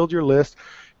you want to build your list,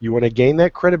 you want to gain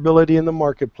that credibility in the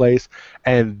marketplace,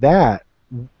 and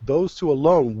those two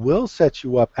alone will set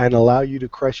you up and allow you to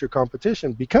crush your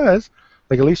competition because,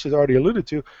 like Alicia's already alluded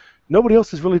to, nobody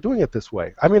else is really doing it this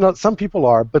way. I mean, some people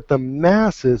are, but the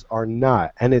masses are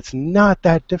not, and it's not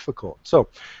that difficult. So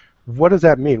what does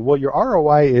that mean? Well, your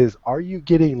ROI is, are you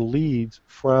getting leads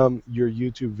from your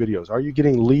YouTube videos? Are you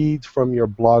getting leads from your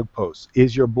blog posts?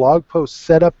 Is your blog post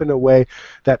set up in a way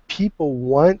that people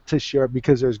want to share it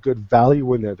because there's good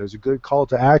value in there? There's a good call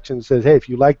to action that says, hey, if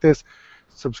you like this,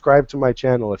 subscribe to my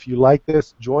channel. If you like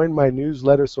this, join my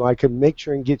newsletter so I can make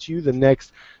sure and get you the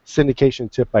next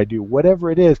syndication tip I do.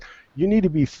 Whatever it is, you need to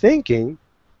be thinking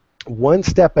one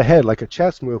step ahead, like a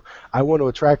chess move. I want to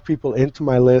attract people into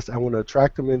my list. I want to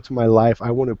attract them into my life. I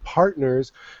want to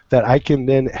partners that I can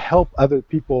then help other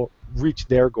people reach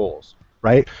their goals,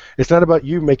 right? It's not about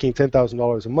you making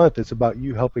 $10,000 a month. It's about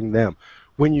you helping them.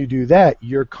 When you do that,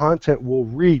 your content will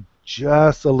read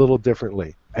just a little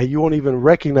differently. And you won't even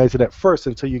recognize it at first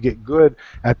until you get good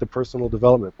at the personal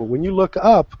development. But when you look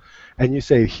up and you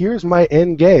say, here's my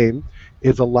end game,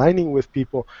 is aligning with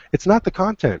people, it's not the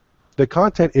content. The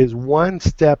content is one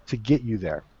step to get you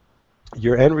there.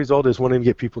 Your end result is wanting to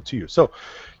get people to you. So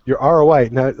your ROI,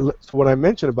 now so what I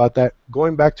mentioned about that,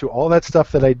 going back to all that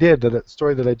stuff that I did, that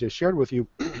story that I just shared with you,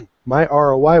 my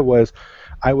ROI was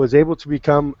I was able to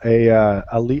become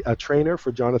a trainer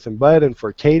for Jonathan Budd and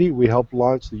for Katie. We helped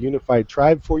launch the Unified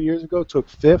Tribe 4 years ago, took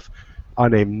 5th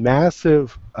on a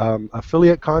massive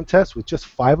affiliate contest with just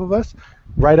 5 of us,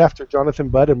 right after Jonathan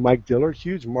Budd and Mike Diller,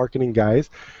 huge marketing guys.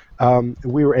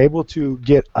 We were able to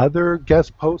get other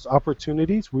guest post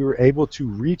opportunities. We were able to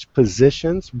reach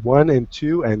positions 1 and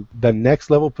 2 and the next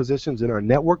level positions in our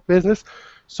network business.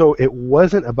 So it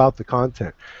wasn't about the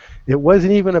content. It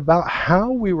wasn't even about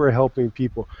how we were helping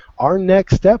people. Our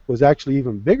next step was actually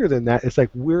even bigger than that. It's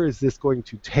like, where is this going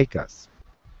to take us?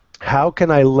 How can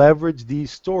I leverage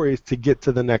these stories to get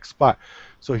to the next spot?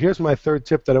 So here's my 3rd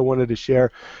tip that I wanted to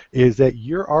share, is that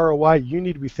your ROI, you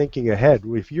need to be thinking ahead.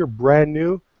 If you're brand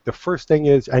new, the first thing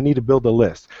is I need to build a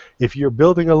list. If you're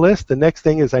building a list, the next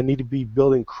thing is I need to be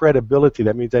building credibility.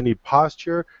 That means I need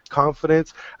posture,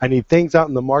 confidence. I need things out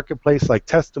in the marketplace like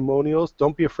testimonials.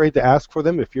 Don't be afraid to ask for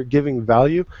them. If you're giving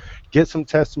value, get some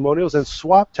testimonials and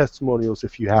swap testimonials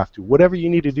if you have to. Whatever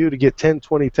you need to do to get 10,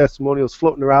 20 testimonials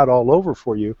floating around all over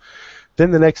for you.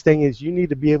 Then the next thing is you need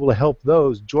to be able to help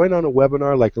those. Join on a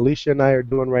webinar like Alicia and I are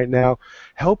doing right now.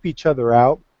 Help each other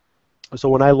out. So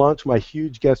when I launch my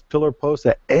huge guest pillar post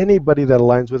that anybody that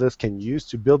aligns with us can use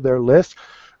to build their list,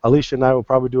 Alicia and I will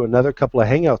probably do another couple of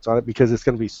hangouts on it because it's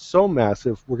going to be so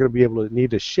massive. We're going to be able to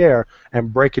need to share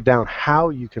and break it down how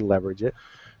you can leverage it.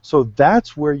 So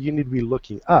that's where you need to be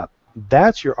looking up.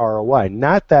 That's your ROI,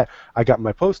 not that I got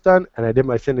my post done and I did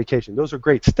my syndication. Those are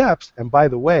great steps. And by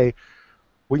the way,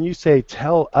 when you say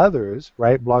tell others,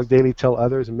 right, Blog Daily, tell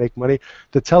others and make money,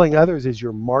 the telling others is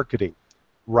your marketing.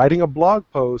 Writing a blog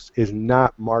post is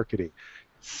not marketing.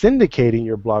 Syndicating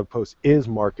your blog post is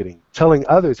marketing. Telling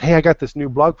others, hey, I got this new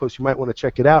blog post, you might want to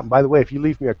check it out. And by the way, if you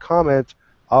leave me a comment,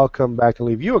 I'll come back and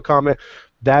leave you a comment.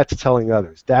 That's telling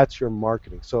others. That's your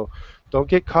marketing. So Don't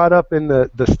get caught up in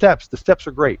the steps. The steps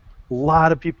are great. A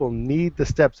lot of people need the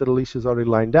steps that Alicia's already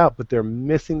lined out, but they're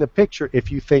missing the picture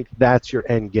if you think that's your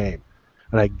end game.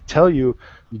 And I tell you,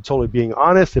 you're totally being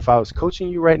honest, if I was coaching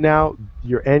you right now,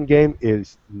 your end game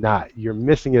is not. You're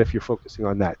missing it if you're focusing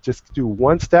on that. Just do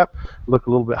one step, look a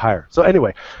little bit higher. So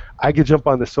anyway, I could jump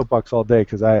on this soapbox all day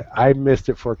because I missed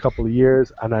it for a couple of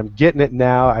years, and I'm getting it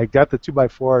now. I got the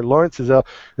 2x4. Lawrence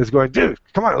is going, dude,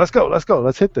 come on, let's go,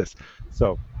 let's hit this.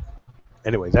 So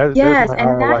anyway, there's Yes, my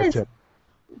and that ROI is tip.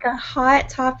 a hot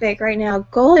topic right now.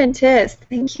 Golden tips.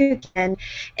 Thank you, Ken.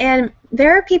 And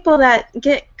there are people that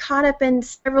get caught up in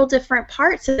several different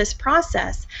parts of this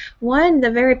process. One, the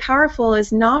very powerful,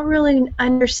 is not really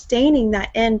understanding that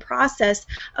end process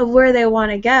of where they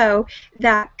want to go.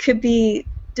 That could be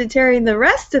deterring the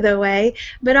rest of the way,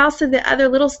 but also the other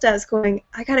little steps going,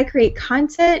 I got to create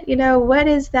content, what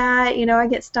is that? I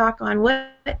get stuck on what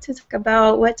to talk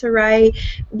about, what to write,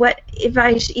 what if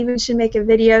I even should make a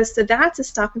video. So that's a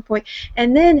stopping point.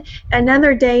 And then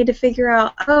another day to figure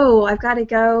out, oh, I've got to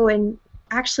go and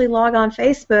actually log on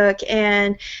Facebook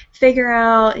and figure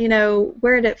out,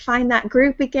 where to find that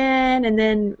group again, and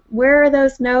then where are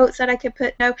those notes that I could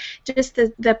put, just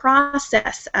the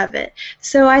process of it.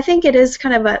 So I think it is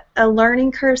kind of a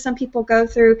learning curve some people go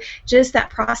through, just that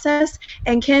process,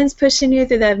 and Ken's pushing you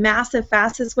through the massive,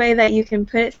 fastest way that you can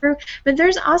put it through. But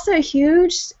there's also a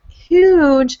huge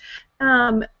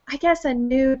I guess a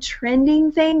new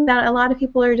trending thing that a lot of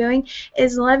people are doing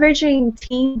is leveraging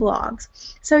team blogs.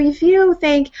 So if you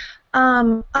think,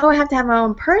 oh, I have to have my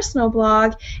own personal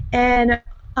blog, and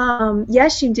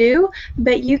yes, you do,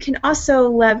 but you can also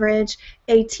leverage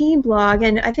a team blog,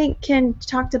 and I think Ken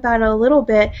talked about it a little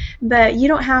bit, but you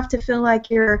don't have to feel like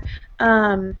you're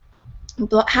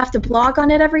have to blog on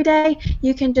it every day.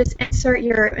 You can just insert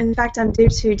in fact, I'm due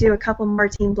to do a couple more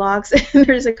team blogs.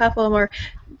 There's a couple more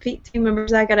team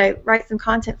members I gotta write some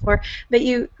content for, but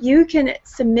you can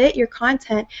submit your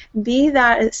content,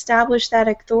 establish that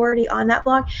authority on that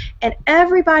blog, and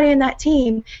everybody in that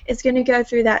team is going to go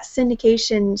through that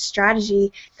syndication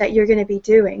strategy that you're going to be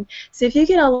doing. So if you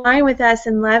can align with us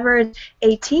and leverage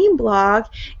a team blog,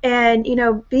 and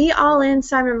be all in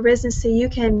Cyber Business, so you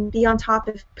can be on top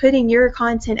of putting your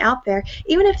content out there,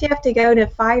 even if you have to go to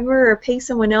Fiverr or pay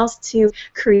someone else to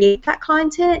create that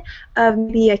content of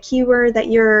maybe a keyword that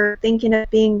you're thinking of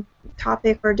being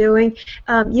topic or doing,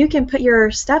 you can put your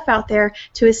stuff out there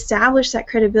to establish that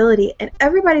credibility, and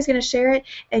everybody's going to share it,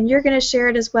 and you're going to share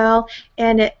it as well,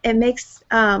 and it makes,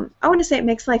 I want to say it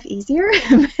makes life easier.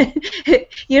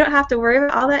 You don't have to worry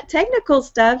about all that technical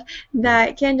stuff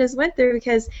that Ken just went through,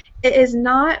 because it is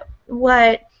not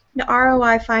what the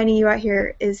ROI finding you out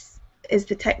here is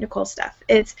the technical stuff.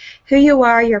 It's who you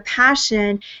are, your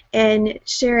passion, and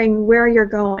sharing where you're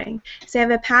going. So I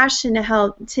have a passion to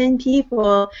help 10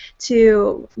 people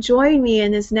to join me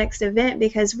in this next event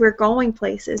because we're going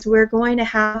places. We're going to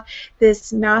have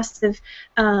this massive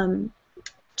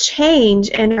change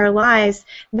in our lives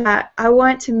that I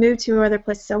want to move to other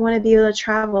places. I want to be able to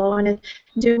travel. I want to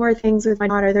do more things with my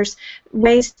daughter. There's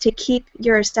ways to keep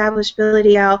your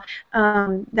establishability out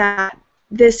that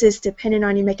this is dependent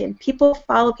on you making people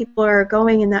follow people who are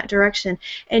going in that direction,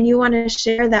 and you want to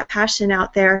share that passion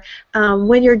out there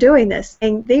when you're doing this.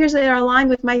 And they usually are aligned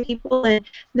with my people, and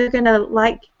they're going to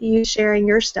like you sharing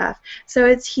your stuff. So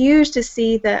it's huge to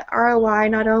see the ROI.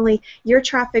 Not only your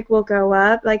traffic will go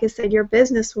up, like I said, your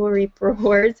business will reap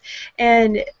rewards,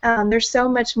 and there's so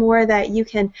much more that you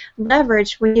can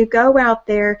leverage when you go out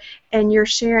there and you're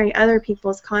sharing other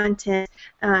people's content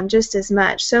just as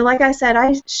much. So like I said,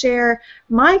 I share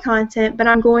my content, but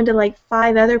I'm going to like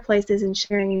 5 other places and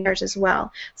sharing theirs as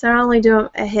well. So not only do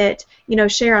a hit,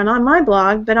 share on my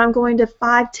blog, but I'm going to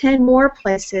 5, 10 more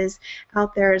places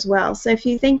out there as well. So if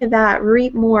you think of that,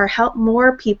 reap more, help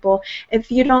more people. If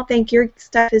you don't think your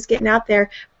stuff is getting out there,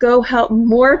 go help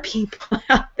more people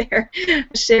out there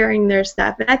sharing their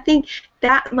stuff. And I think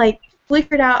that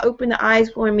flickered out, opened the eyes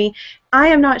for me. I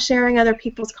am not sharing other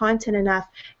people's content enough,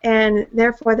 and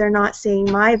therefore they're not seeing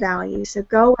my value. So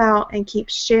go out and keep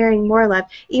sharing more love.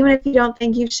 Even if you don't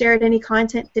think you've shared any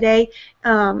content today,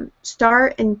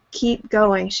 start and keep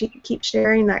going. Keep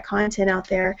sharing that content out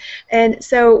there. And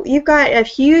so you've got a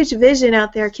huge vision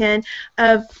out there, Ken,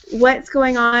 of what's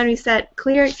going on. We set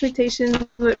clear expectations,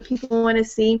 what people want to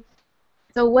see.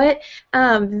 So what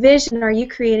vision are you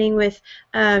creating with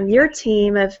your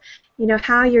team of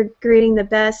how you're creating the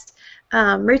best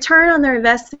return on their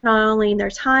investment, not only in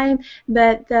their time,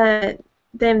 but the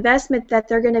investment that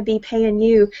they're going to be paying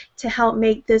you to help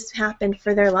make this happen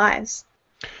for their lives?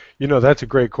 That's a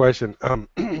great question.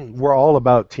 We're all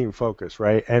about team focus,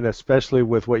 right? And especially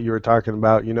with what you were talking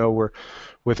about, we're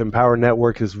with Empower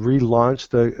Network has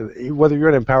relaunched whether you're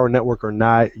an Empower Network or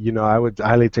not, I would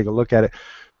highly take a look at it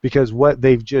because what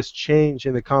they've just changed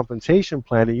in the compensation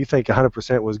plan, and you think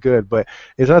 100% was good, but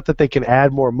it's not that they can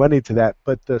add more money to that,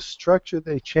 but the structure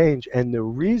they change and the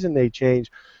reason they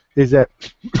change is that,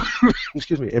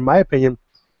 excuse me, in my opinion,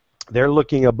 they're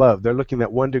looking above. They're looking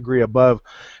at 1 degree above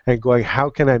and going, how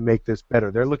can I make this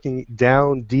better? They're looking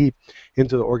down deep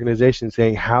into the organization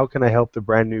saying, how can I help the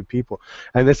brand new people?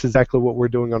 And this is exactly what we're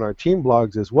doing on our team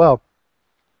blogs as well,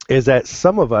 is that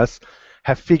some of us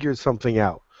have figured something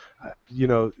out.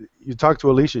 You talk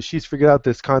to Alicia, she's figured out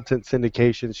this content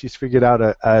syndication. She's figured out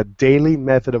a daily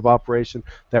method of operation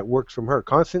that works from her.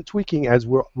 Constant tweaking, as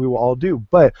we will all do,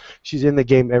 but she's in the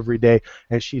game every day,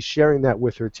 and she's sharing that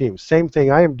with her team. Same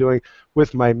thing I am doing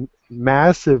with my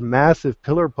massive, massive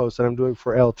pillar post that I'm doing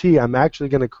for LT. I'm actually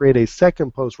going to create a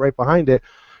second post right behind it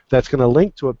that's going to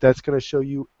link to it, that's going to show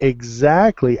you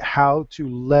exactly how to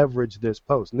leverage this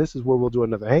post. And this is where we'll do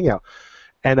another hangout.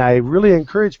 And I really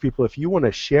encourage people, if you want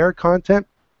to share content,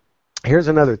 here's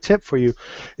another tip for you,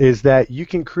 is that you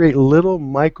can create little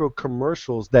micro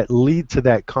commercials that lead to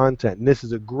that content. And this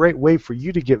is a great way for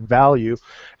you to get value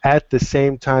at the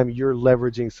same time you're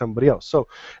leveraging somebody else. So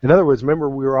in other words,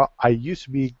 remember I used to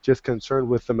be just concerned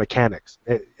with the mechanics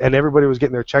and everybody was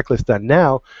getting their checklist done.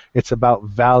 Now it's about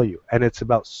value and it's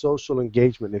about social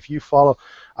engagement. If you follow,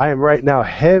 I am right now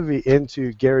heavy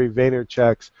into Gary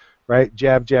Vaynerchuk's right?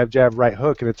 Jab, jab, jab, right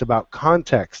hook, and it's about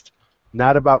context,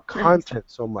 not about content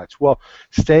so much. Well,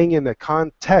 staying in the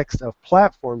context of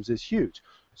platforms is huge.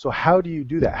 So how do you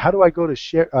do that? How do I go to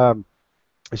share,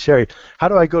 Sherry, how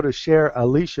do I go to share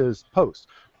Alicia's post?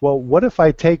 Well, what if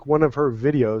I take one of her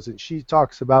videos and she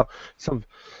talks about some,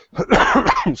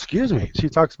 excuse me, she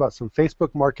talks about some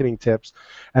Facebook marketing tips,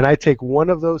 and I take one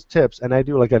of those tips and I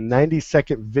do like a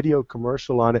 90-second video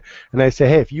commercial on it, and I say,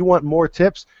 hey, if you want more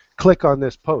tips, click on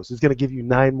this post. It's going to give you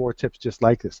 9 more tips just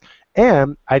like this.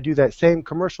 And I do that same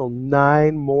commercial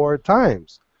 9 more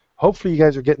times. Hopefully you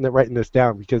guys are writing this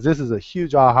down, because this is a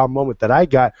huge aha moment that I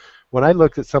got when I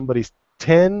looked at somebody's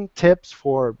 10 tips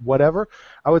for whatever.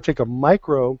 I would take a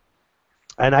micro,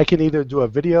 and I can either do a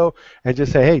video and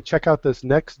just say, hey, check out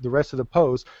the rest of the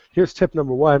post. Here's tip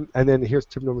number 1, and then here's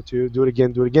tip number 2. Do it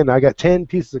again, do it again. Now I got 10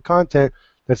 pieces of content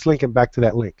that's linking back to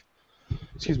that link.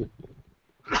 Excuse me.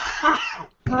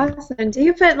 Awesome. Do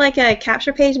you put like a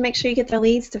capture page, make sure you get the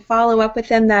leads to follow up with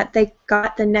them that they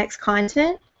got the next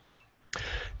content?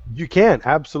 You can,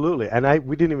 absolutely, and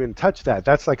we didn't even touch that.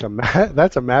 That's like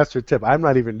that's a master tip. I'm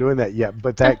not even doing that yet,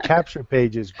 but that capture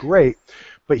page is great.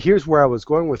 But here's where I was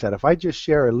going with that. If I just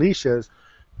share Alicia's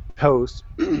post,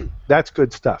 that's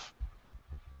good stuff.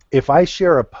 If I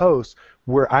share a post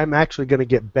where I'm actually going to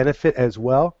get benefit as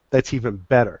well, that's even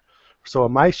better. So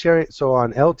am I sharing? So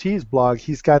on LT's blog,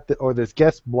 he's got this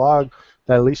guest blog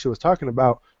that Alicia was talking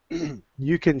about.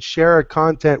 You can share a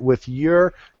content with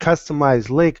your customized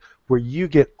link where you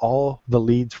get all the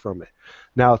leads from it.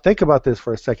 Now think about this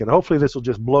for a second. Hopefully this will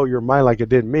just blow your mind like it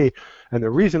did me. And the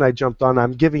reason I jumped on,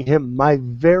 I'm giving him my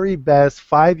very best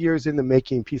 5 years in the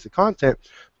making piece of content,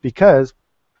 because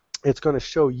it's going to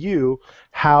show you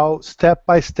how step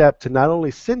by step to not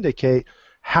only syndicate,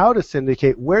 how to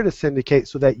syndicate, where to syndicate,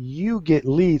 so that you get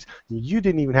leads. You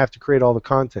didn't even have to create all the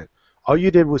content. All you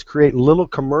did was create little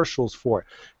commercials for it.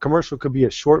 Commercial could be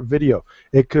a short video.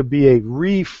 It could be a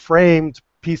reframed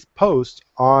post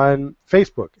on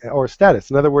Facebook or status.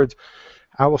 In other words,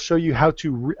 I will show you how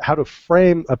to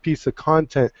frame a piece of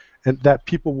content and that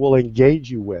people will engage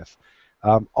you with,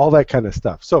 all that kind of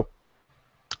stuff. So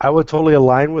I would totally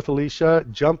align with Alicia,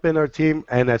 jump in our team,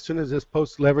 and as soon as this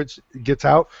post leverage gets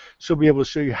out, she'll be able to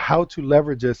show you how to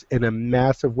leverage this in a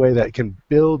massive way that can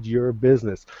build your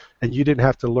business. And you didn't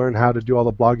have to learn how to do all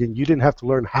the blogging. You didn't have to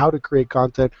learn how to create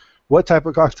content, what type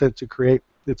of content to create.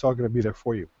 It's all going to be there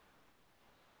for you.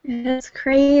 That's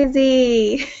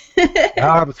crazy.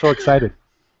 I'm so excited.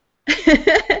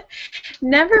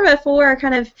 Never before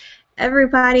kind of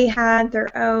everybody had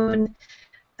their own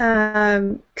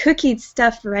cookied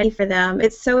stuff ready for them.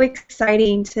 It's so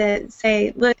exciting to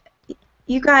say, look,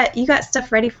 you got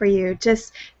stuff ready for you.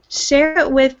 Just share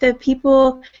it with the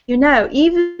people you know.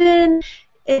 Even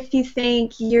if you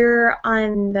think you're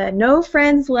on the no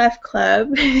friends left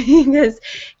club, because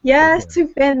yes, Okay.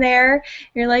 you've been there.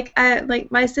 You're like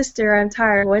my sister. I'm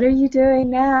tired. What are you doing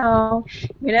now?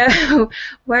 You know,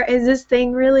 where is this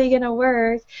thing really gonna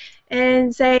work?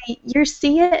 And say you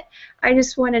see it. I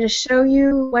just wanted to show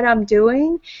you what I'm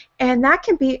doing, and that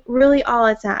can be really all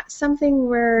it's at. Something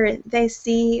where they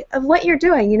see of what you're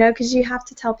doing, you know, because you have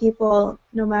to tell people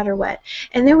no matter what.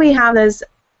 And then we have those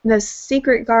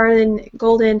secret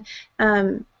golden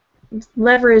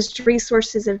leveraged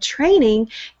resources of training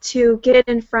to get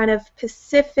in front of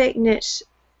specific niche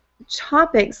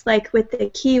topics, like with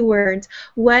the keywords.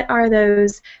 What are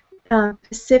those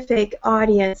specific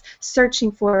audience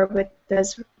searching for with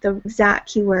the exact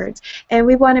keywords? And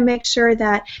we want to make sure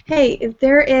that, hey, if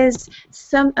there is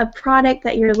a product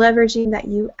that you're leveraging that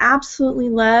you absolutely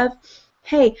love,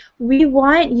 hey, we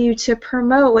want you to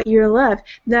promote what you love,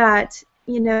 that,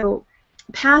 you know,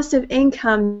 passive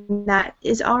income that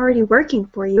is already working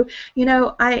for you. You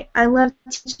know, I love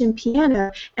teaching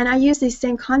piano, and I use these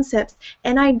same concepts,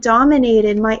 and I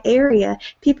dominated my area.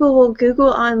 People will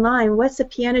Google online, what's a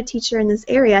piano teacher in this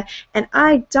area, and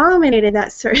I dominated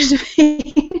that search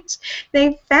page.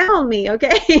 They found me,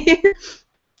 okay?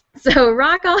 So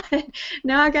rock on.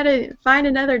 Now I gotta find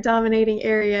another dominating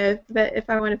area, but if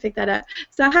I want to pick that up.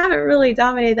 So I haven't really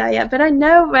dominated that yet, but I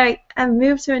know I've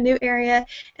moved to a new area,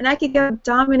 and I could go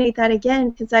dominate that again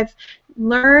because I've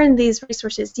learned these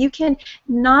resources. You can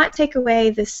not take away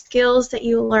the skills that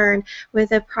you learn with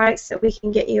the products that we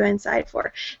can get you inside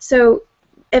for. So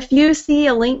if you see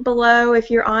a link below, if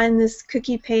you're on this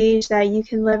cookie page that you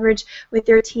can leverage with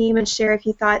your team and share if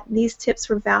you thought these tips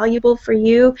were valuable for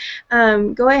you,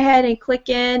 go ahead and click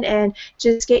in and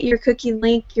just get your cookie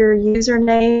link, your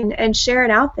username, and share it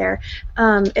out there.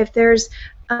 If there's,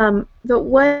 but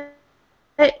what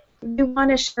we want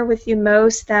to share with you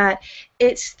most, that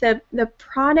it's the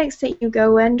products that you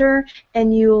go under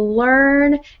and you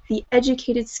learn the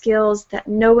educated skills that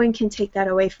no one can take that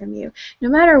away from you. No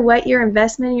matter what your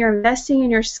investment, you're investing in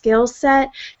your skill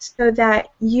set so that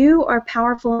you are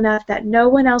powerful enough that no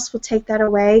one else will take that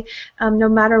away, no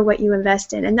matter what you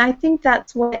invest in. And I think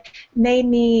that's what made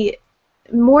me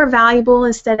more valuable,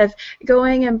 instead of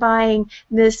going and buying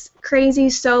this crazy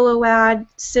solo ad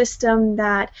system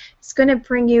that is going to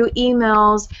bring you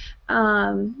emails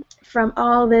from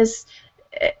all this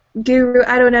guru,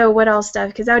 I don't know what all stuff,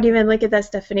 because I don't even look at that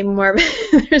stuff anymore.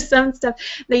 But there's some stuff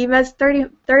that you invest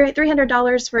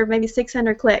 $300 for maybe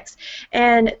 600 clicks,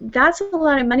 and that's a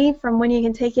lot of money from when you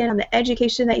can take in on the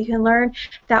education that you can learn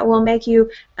that will make you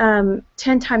 10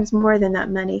 times more than that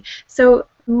money. So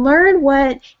learn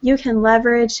what you can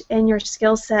leverage in your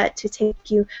skill set to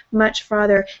take you much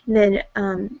farther than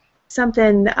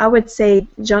something that I would say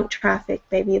junk traffic,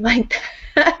 baby, like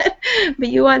that. But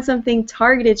you want something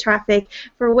targeted traffic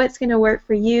for what's going to work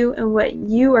for you and what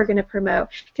you are going to promote.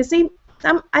 Because see,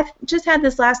 I just had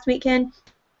this last weekend.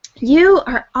 You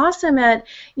are awesome at,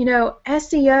 you know,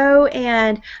 SEO,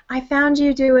 and I found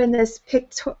you doing this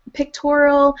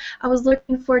pictorial. I was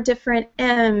looking for different,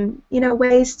 you know,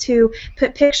 ways to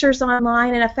put pictures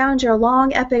online, and I found your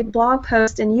long, epic blog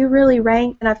post, and you really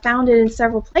ranked, and I found it in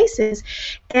several places.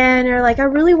 And they're like, I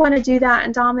really want to do that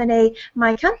and dominate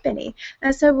my company.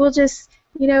 And so we'll just,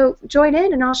 you know, join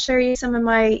in, and I'll share you some of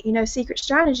my, you know, secret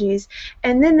strategies.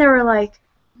 And then they were like,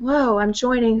 whoa, I'm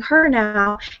joining her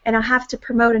now, and I have to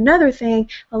promote another thing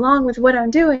along with what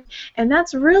I'm doing. And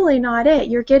that's really not it.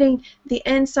 You're getting the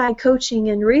inside coaching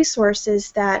and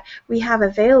resources that we have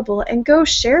available, and go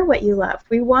share what you love.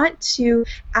 We want to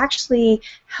actually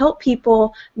help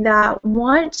people that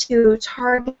want to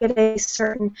target a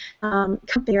certain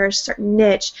company or a certain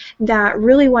niche that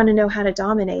really want to know how to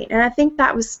dominate. And I think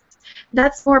that's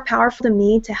more powerful to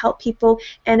me, to help people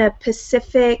in a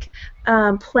specific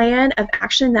plan of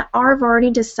action that I've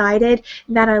already decided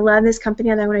that I love this company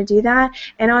and I want to do that,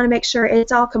 and I want to make sure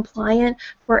it's all compliant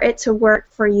for it to work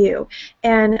for you.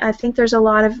 And I think there's a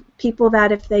lot of people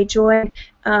that if they join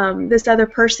this other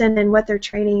person and what they're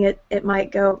training, it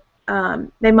might go,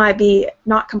 they might be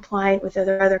not compliant with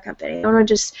other company. I want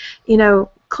to just, you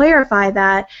know, clarify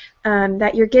that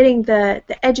that you're getting the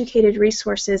educated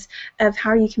resources of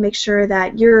how you can make sure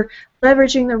that you're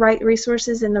leveraging the right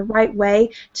resources in the right way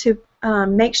to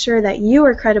make sure that you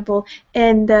are credible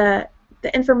in the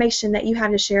information that you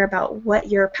have to share about what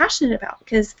you're passionate about,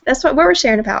 because that's what we're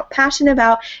sharing about. Passionate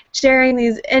about sharing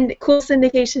these cool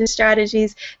syndication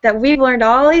strategies that we've learned,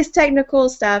 all these technical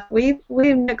stuff. We've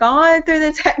gone through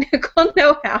the technical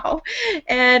know-how,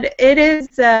 and it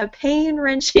is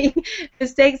pain-wrenching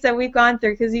mistakes that we've gone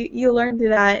through, because you learn through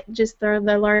that, just the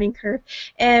learning curve.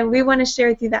 And we want to share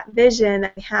with you that vision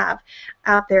that we have.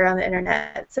 out there on the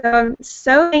internet. So I'm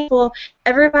so thankful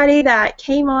everybody that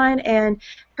came on and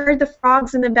heard the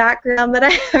frogs in the background that I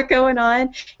have going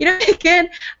on. You know, again,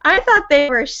 I thought they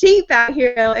were sheep out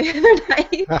here the other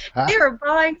night. They were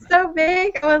bawling so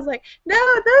big. I was like,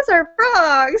 no, those are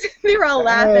frogs. They were all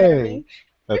laughing at me.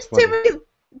 That's funny.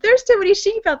 There's too many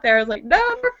sheep out there. I was like, no,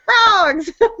 they're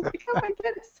frogs. I was like, oh my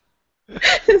goodness.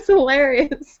 It's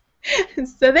hilarious.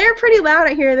 So they're pretty loud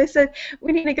out here. They said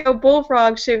we need to go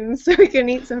bullfrog shooting so we can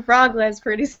eat some frog legs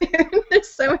pretty soon. There's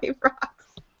so many frogs.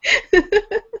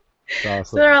 Awesome.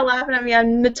 So they're all laughing at me.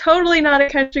 I'm totally not a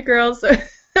country girl, so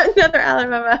another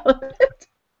Alabama element.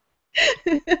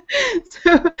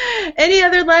 So any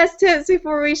other last tips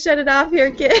before we shut it off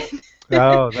here, kid?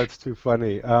 Oh, that's too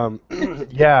funny.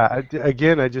 Yeah,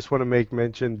 again, I just want to make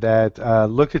mention that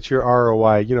look at your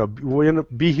ROI. You know, we're going to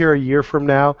be here a year from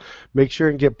now. Make sure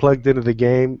and get plugged into the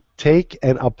game. Take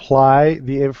and apply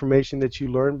the information that you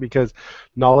learn, because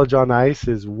knowledge on ice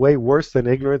is way worse than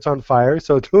ignorance on fire.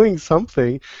 So doing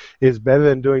something is better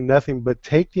than doing nothing. But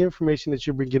take the information that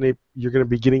you're going to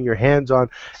be getting your hands on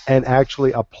and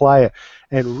actually apply it.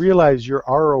 And realize your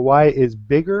ROI is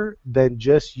bigger than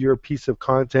just your piece of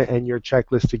content and your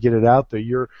checklist to get it out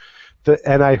there.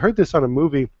 And I heard this on a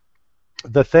movie.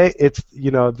 The thing, it's, you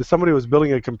know, somebody was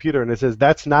building a computer and it says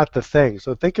that's not the thing.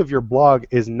 So think of your blog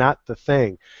is not the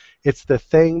thing. It's the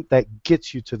thing that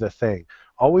gets you to the thing.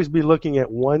 Always be looking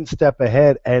at one step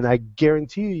ahead, and I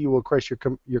guarantee you will crush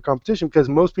your competition, because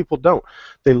most people don't.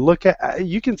 They look at,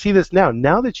 you can see this now.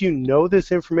 Now that you know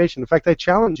this information, in fact, I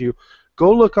challenge you,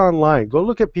 go look online. Go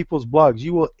look at people's blogs.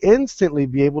 You will instantly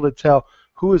be able to tell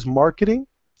who is marketing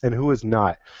and who is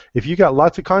not. If you got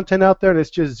lots of content out there and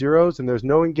it's just zeros and there's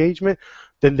no engagement,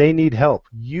 then they need help.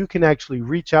 You can actually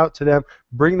reach out to them,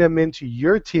 bring them into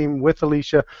your team with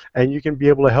Alicia, and you can be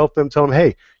able to help them, tell them,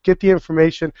 hey, get the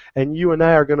information, and you and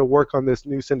I are going to work on this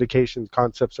new syndication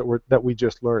concepts that we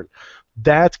just learned.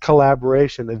 That's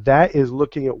collaboration. That is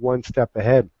looking at one step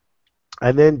ahead.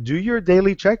 And then do your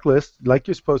daily checklist like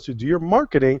you're supposed to. Do your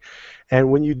marketing, and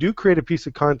when you do create a piece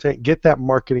of content, get that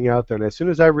marketing out there. And as soon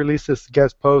as I release this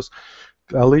guest post,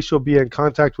 Alicia will be in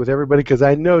contact with everybody, because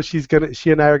I know she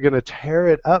and I are gonna tear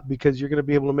it up, because you're gonna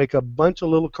be able to make a bunch of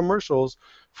little commercials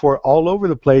for all over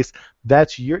the place.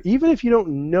 That's even if you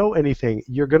don't know anything,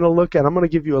 you're gonna look at. I'm gonna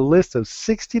give you a list of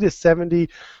 60 to 70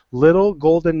 little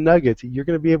golden nuggets you're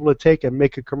gonna be able to take and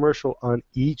make a commercial on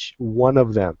each one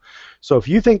of them. So if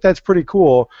you think that's pretty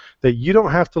cool, that you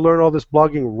don't have to learn all this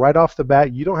blogging right off the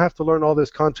bat, you don't have to learn all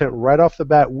this content right off the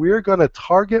bat. We're gonna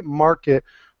target market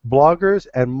bloggers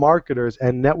and marketers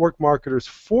and network marketers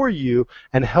for you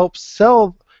and help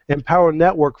sell Empower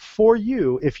Network for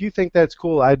you. If you think that's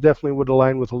cool, I definitely would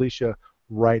align with Alicia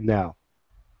right now.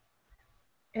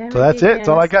 So that's it. That's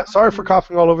all I got. Sorry for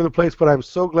coughing all over the place, but I'm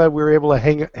so glad we were able to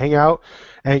hang out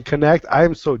and connect. I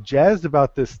am so jazzed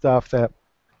about this stuff that,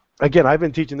 again, I've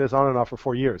been teaching this on and off for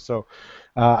 4 years. So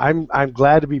I'm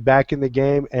glad to be back in the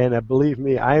game, and believe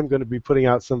me, I am going to be putting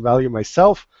out some value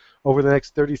myself over the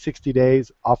next 30, 60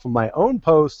 days off of my own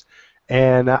posts.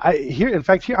 And in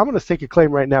fact, I'm going to stake a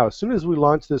claim right now. As soon as we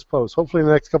launch this post, hopefully in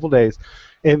the next couple days,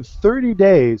 in 30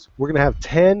 days, we're going to have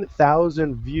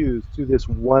 10,000 views to this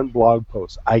one blog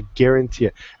post. I guarantee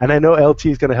it. And I know LT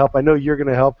is going to help. I know you're going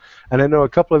to help. And I know a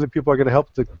couple other people are going to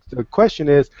help. The question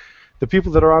is, the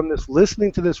people that are on this,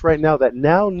 listening to this right now, that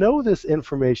now know this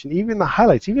information, even the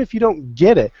highlights, even if you don't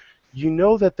get it, you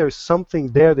know that there's something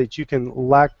there that you can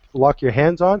lock your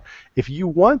hands on. If you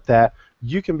want that,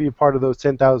 you can be a part of those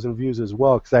 10,000 views as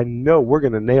well, because I know we're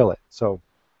going to nail it. So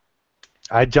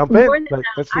I jump in. But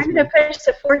I'm going to push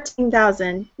to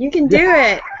 14,000. You can do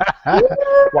it.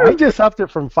 Well, I just upped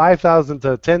it from 5,000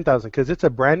 to 10,000 because it's a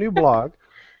brand new blog.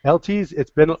 LT's,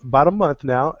 it's been about a month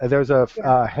now. There's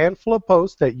a handful of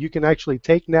posts that you can actually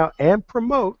take now and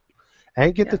promote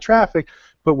and get the traffic.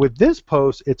 But with this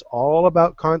post, it's all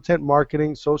about content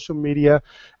marketing, social media,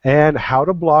 and how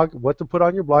to blog, what to put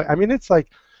on your blog. I mean, it's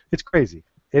crazy.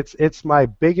 It's my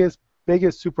biggest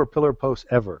super pillar post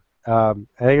ever. I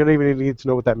don't even need to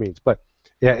know what that means. But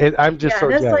yeah, I'm just so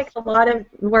jazzed. That's like a lot of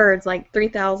words, like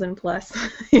 3,000 plus.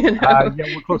 You know?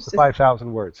 Yeah, we're close to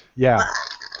 5,000 words. Yeah.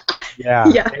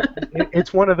 Yeah.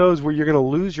 It's one of those where you're going to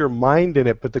lose your mind in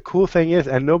it. But the cool thing is,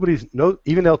 and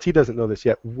even LT doesn't know this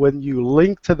yet, when you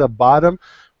link to the bottom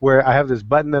where I have this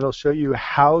button that'll show you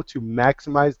how to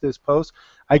maximize this post,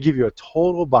 I give you a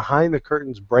total behind the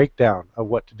curtains breakdown of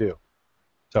what to do.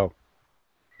 So.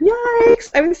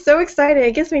 Yikes! I'm so excited.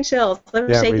 It gives me chills.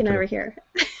 I'm shaking over here.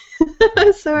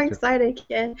 So excited,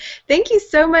 Ken. Thank you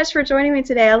so much for joining me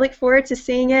today. I look forward to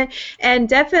seeing it, and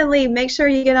definitely make sure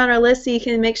you get on our list so you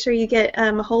can make sure you get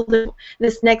a hold of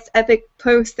this next epic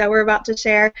post that we're about to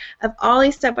share of all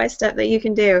these step-by-step that you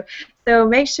can do. So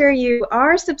make sure you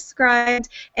are subscribed,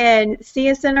 and see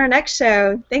us in our next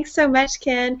show. Thanks so much,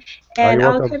 Ken, Oh, and you're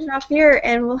I'll welcome. cut it off here,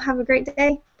 and we'll have a great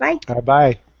day. Bye.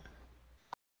 Bye.